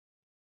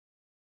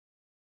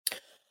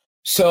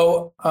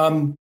 So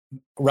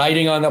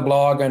writing on a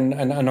blog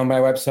and on my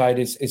website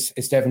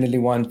is definitely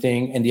one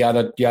thing, and the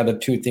other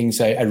two things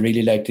I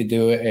really like to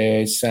do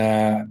is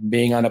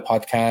being on a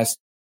podcast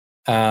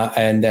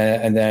and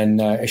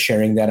then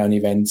sharing that on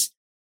events.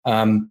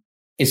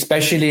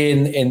 especially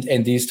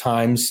in these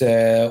times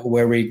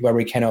where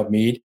we cannot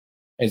meet.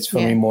 It's for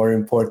me more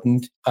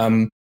important.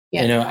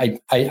 You know,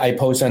 I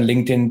post on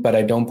LinkedIn, but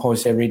I don't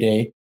post every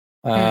day.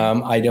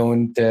 I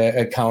don't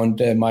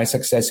count my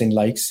success in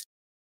likes.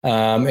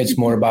 It's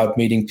more about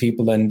meeting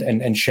people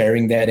and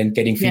sharing that and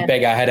getting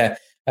feedback. I had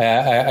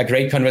a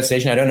great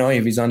conversation. I don't know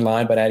if he's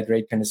online, but I had a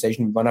great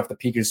conversation with one of the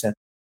peakers,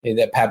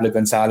 Pablo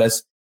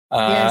Gonzalez.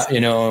 You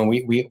know,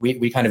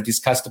 we kind of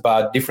discussed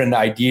about different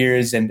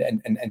ideas and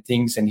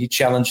things, and he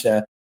challenged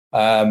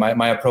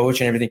my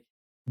approach and everything.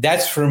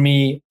 That's for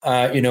me,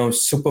 you know,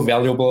 super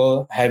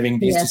valuable, having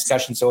these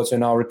discussions also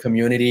in our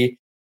community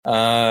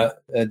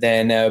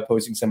than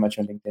posting so much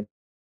on LinkedIn.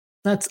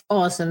 That's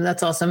awesome.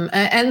 That's awesome.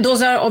 And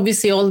those are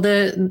obviously all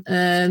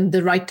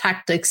the right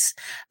tactics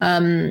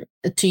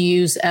to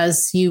use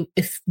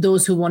if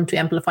those who want to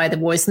amplify the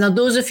voice. Now,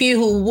 those of you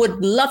who would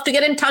love to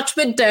get in touch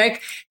with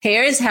Dirk,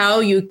 here's how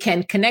you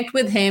can connect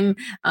with him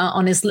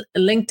on his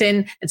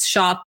LinkedIn. It's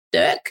Sharp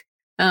Dirk.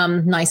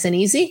 Nice and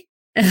easy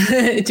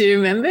to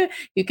remember.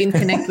 You can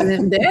connect with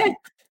him there.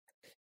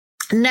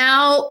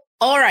 Now,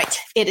 all right,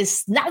 it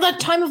is now the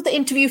time of the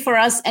interview for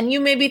us. And you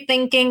may be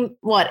thinking,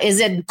 what is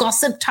it?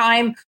 Gossip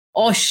time,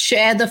 or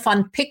share the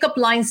fun pickup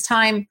lines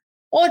time,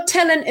 or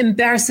tell an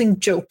embarrassing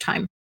joke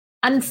time?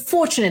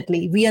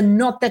 Unfortunately, we are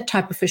not that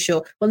type of a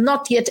show. Well,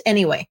 not yet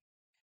anyway.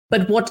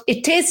 But what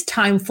it is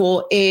time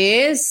for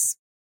is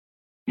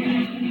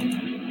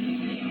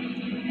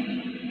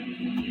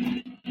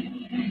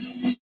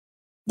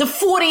the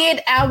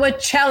 48-hour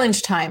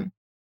challenge time.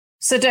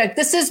 So, Dirk,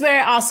 this is where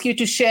I ask you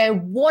to share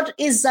what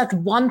is that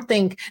one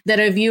thing that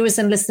our viewers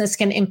and listeners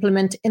can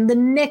implement in the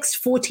next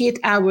 48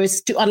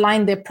 hours to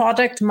align their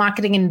product,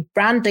 marketing, and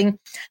branding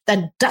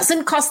that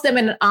doesn't cost them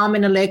an arm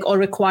and a leg or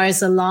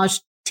requires a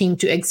large team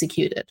to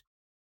execute it?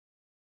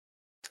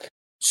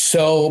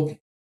 So,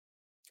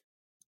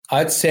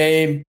 I'd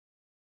say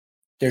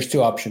there's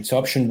two options.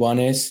 Option one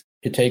is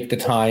you take the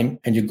time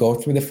and you go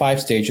through the 5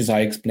 stages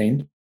I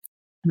explained.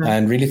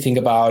 And really think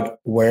about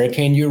where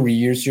can you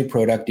reuse your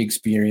product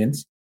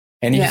experience.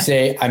 And if you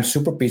say, I'm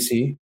super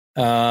busy,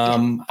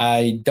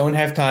 I don't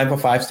have time for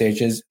 5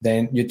 stages,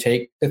 then you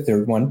take the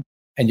third one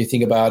and you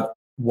think about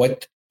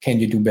what can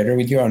you do better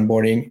with your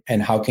onboarding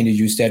and how can you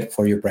use that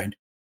for your brand.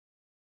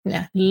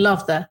 Yeah,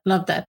 love that.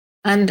 Love that.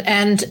 And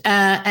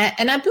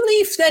I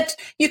believe that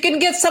you can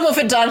get some of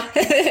it done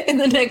in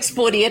the next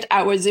 48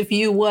 hours if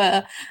you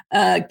were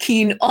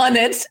keen on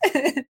it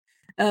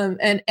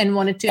and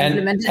wanted to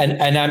implement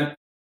it.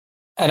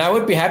 And I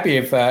would be happy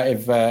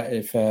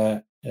if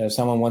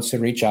someone wants to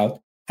reach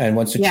out and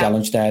wants to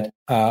challenge that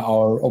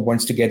or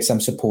wants to get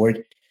some support.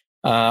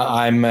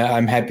 I'm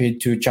happy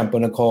to jump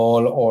on a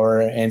call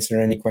or answer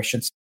any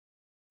questions.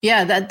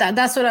 Yeah,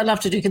 that's what I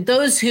love to do.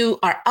 Those who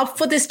are up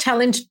for this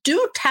challenge,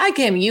 do tag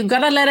him. You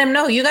gotta let him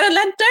know. You gotta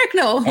let Dirk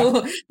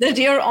know that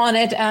you're on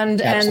it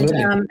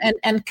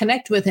and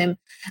connect with him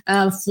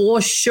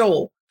for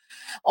sure.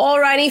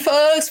 Alrighty,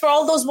 folks, for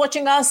all those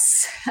watching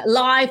us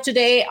live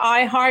today,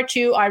 I heart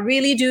you. I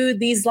really do.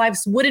 These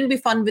lives wouldn't be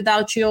fun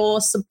without your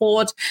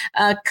support.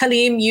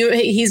 Kaleem,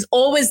 he's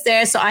always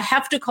there, so I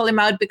have to call him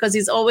out because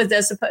he's always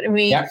there supporting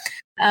me.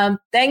 Yeah.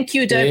 Thank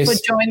you, Dirk, for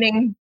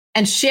joining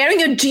and sharing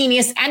your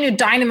genius and your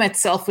dynamite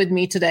self with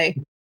me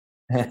today.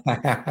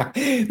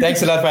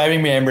 Thanks a lot for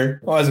having me,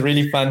 Amber. It was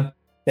really fun.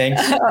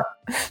 Thanks.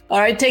 All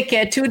right, take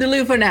care.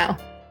 Toodaloo for now.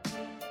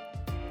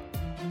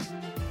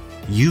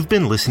 You've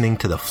been listening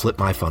to the Flip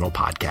My Funnel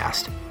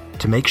podcast.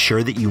 To make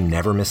sure that you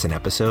never miss an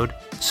episode,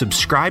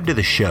 subscribe to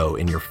the show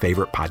in your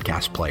favorite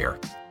podcast player.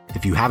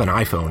 If you have an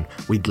iPhone,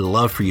 we'd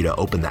love for you to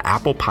open the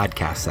Apple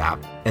Podcasts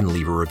app and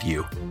leave a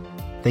review.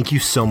 Thank you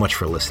so much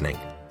for listening.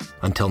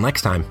 Until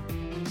next time.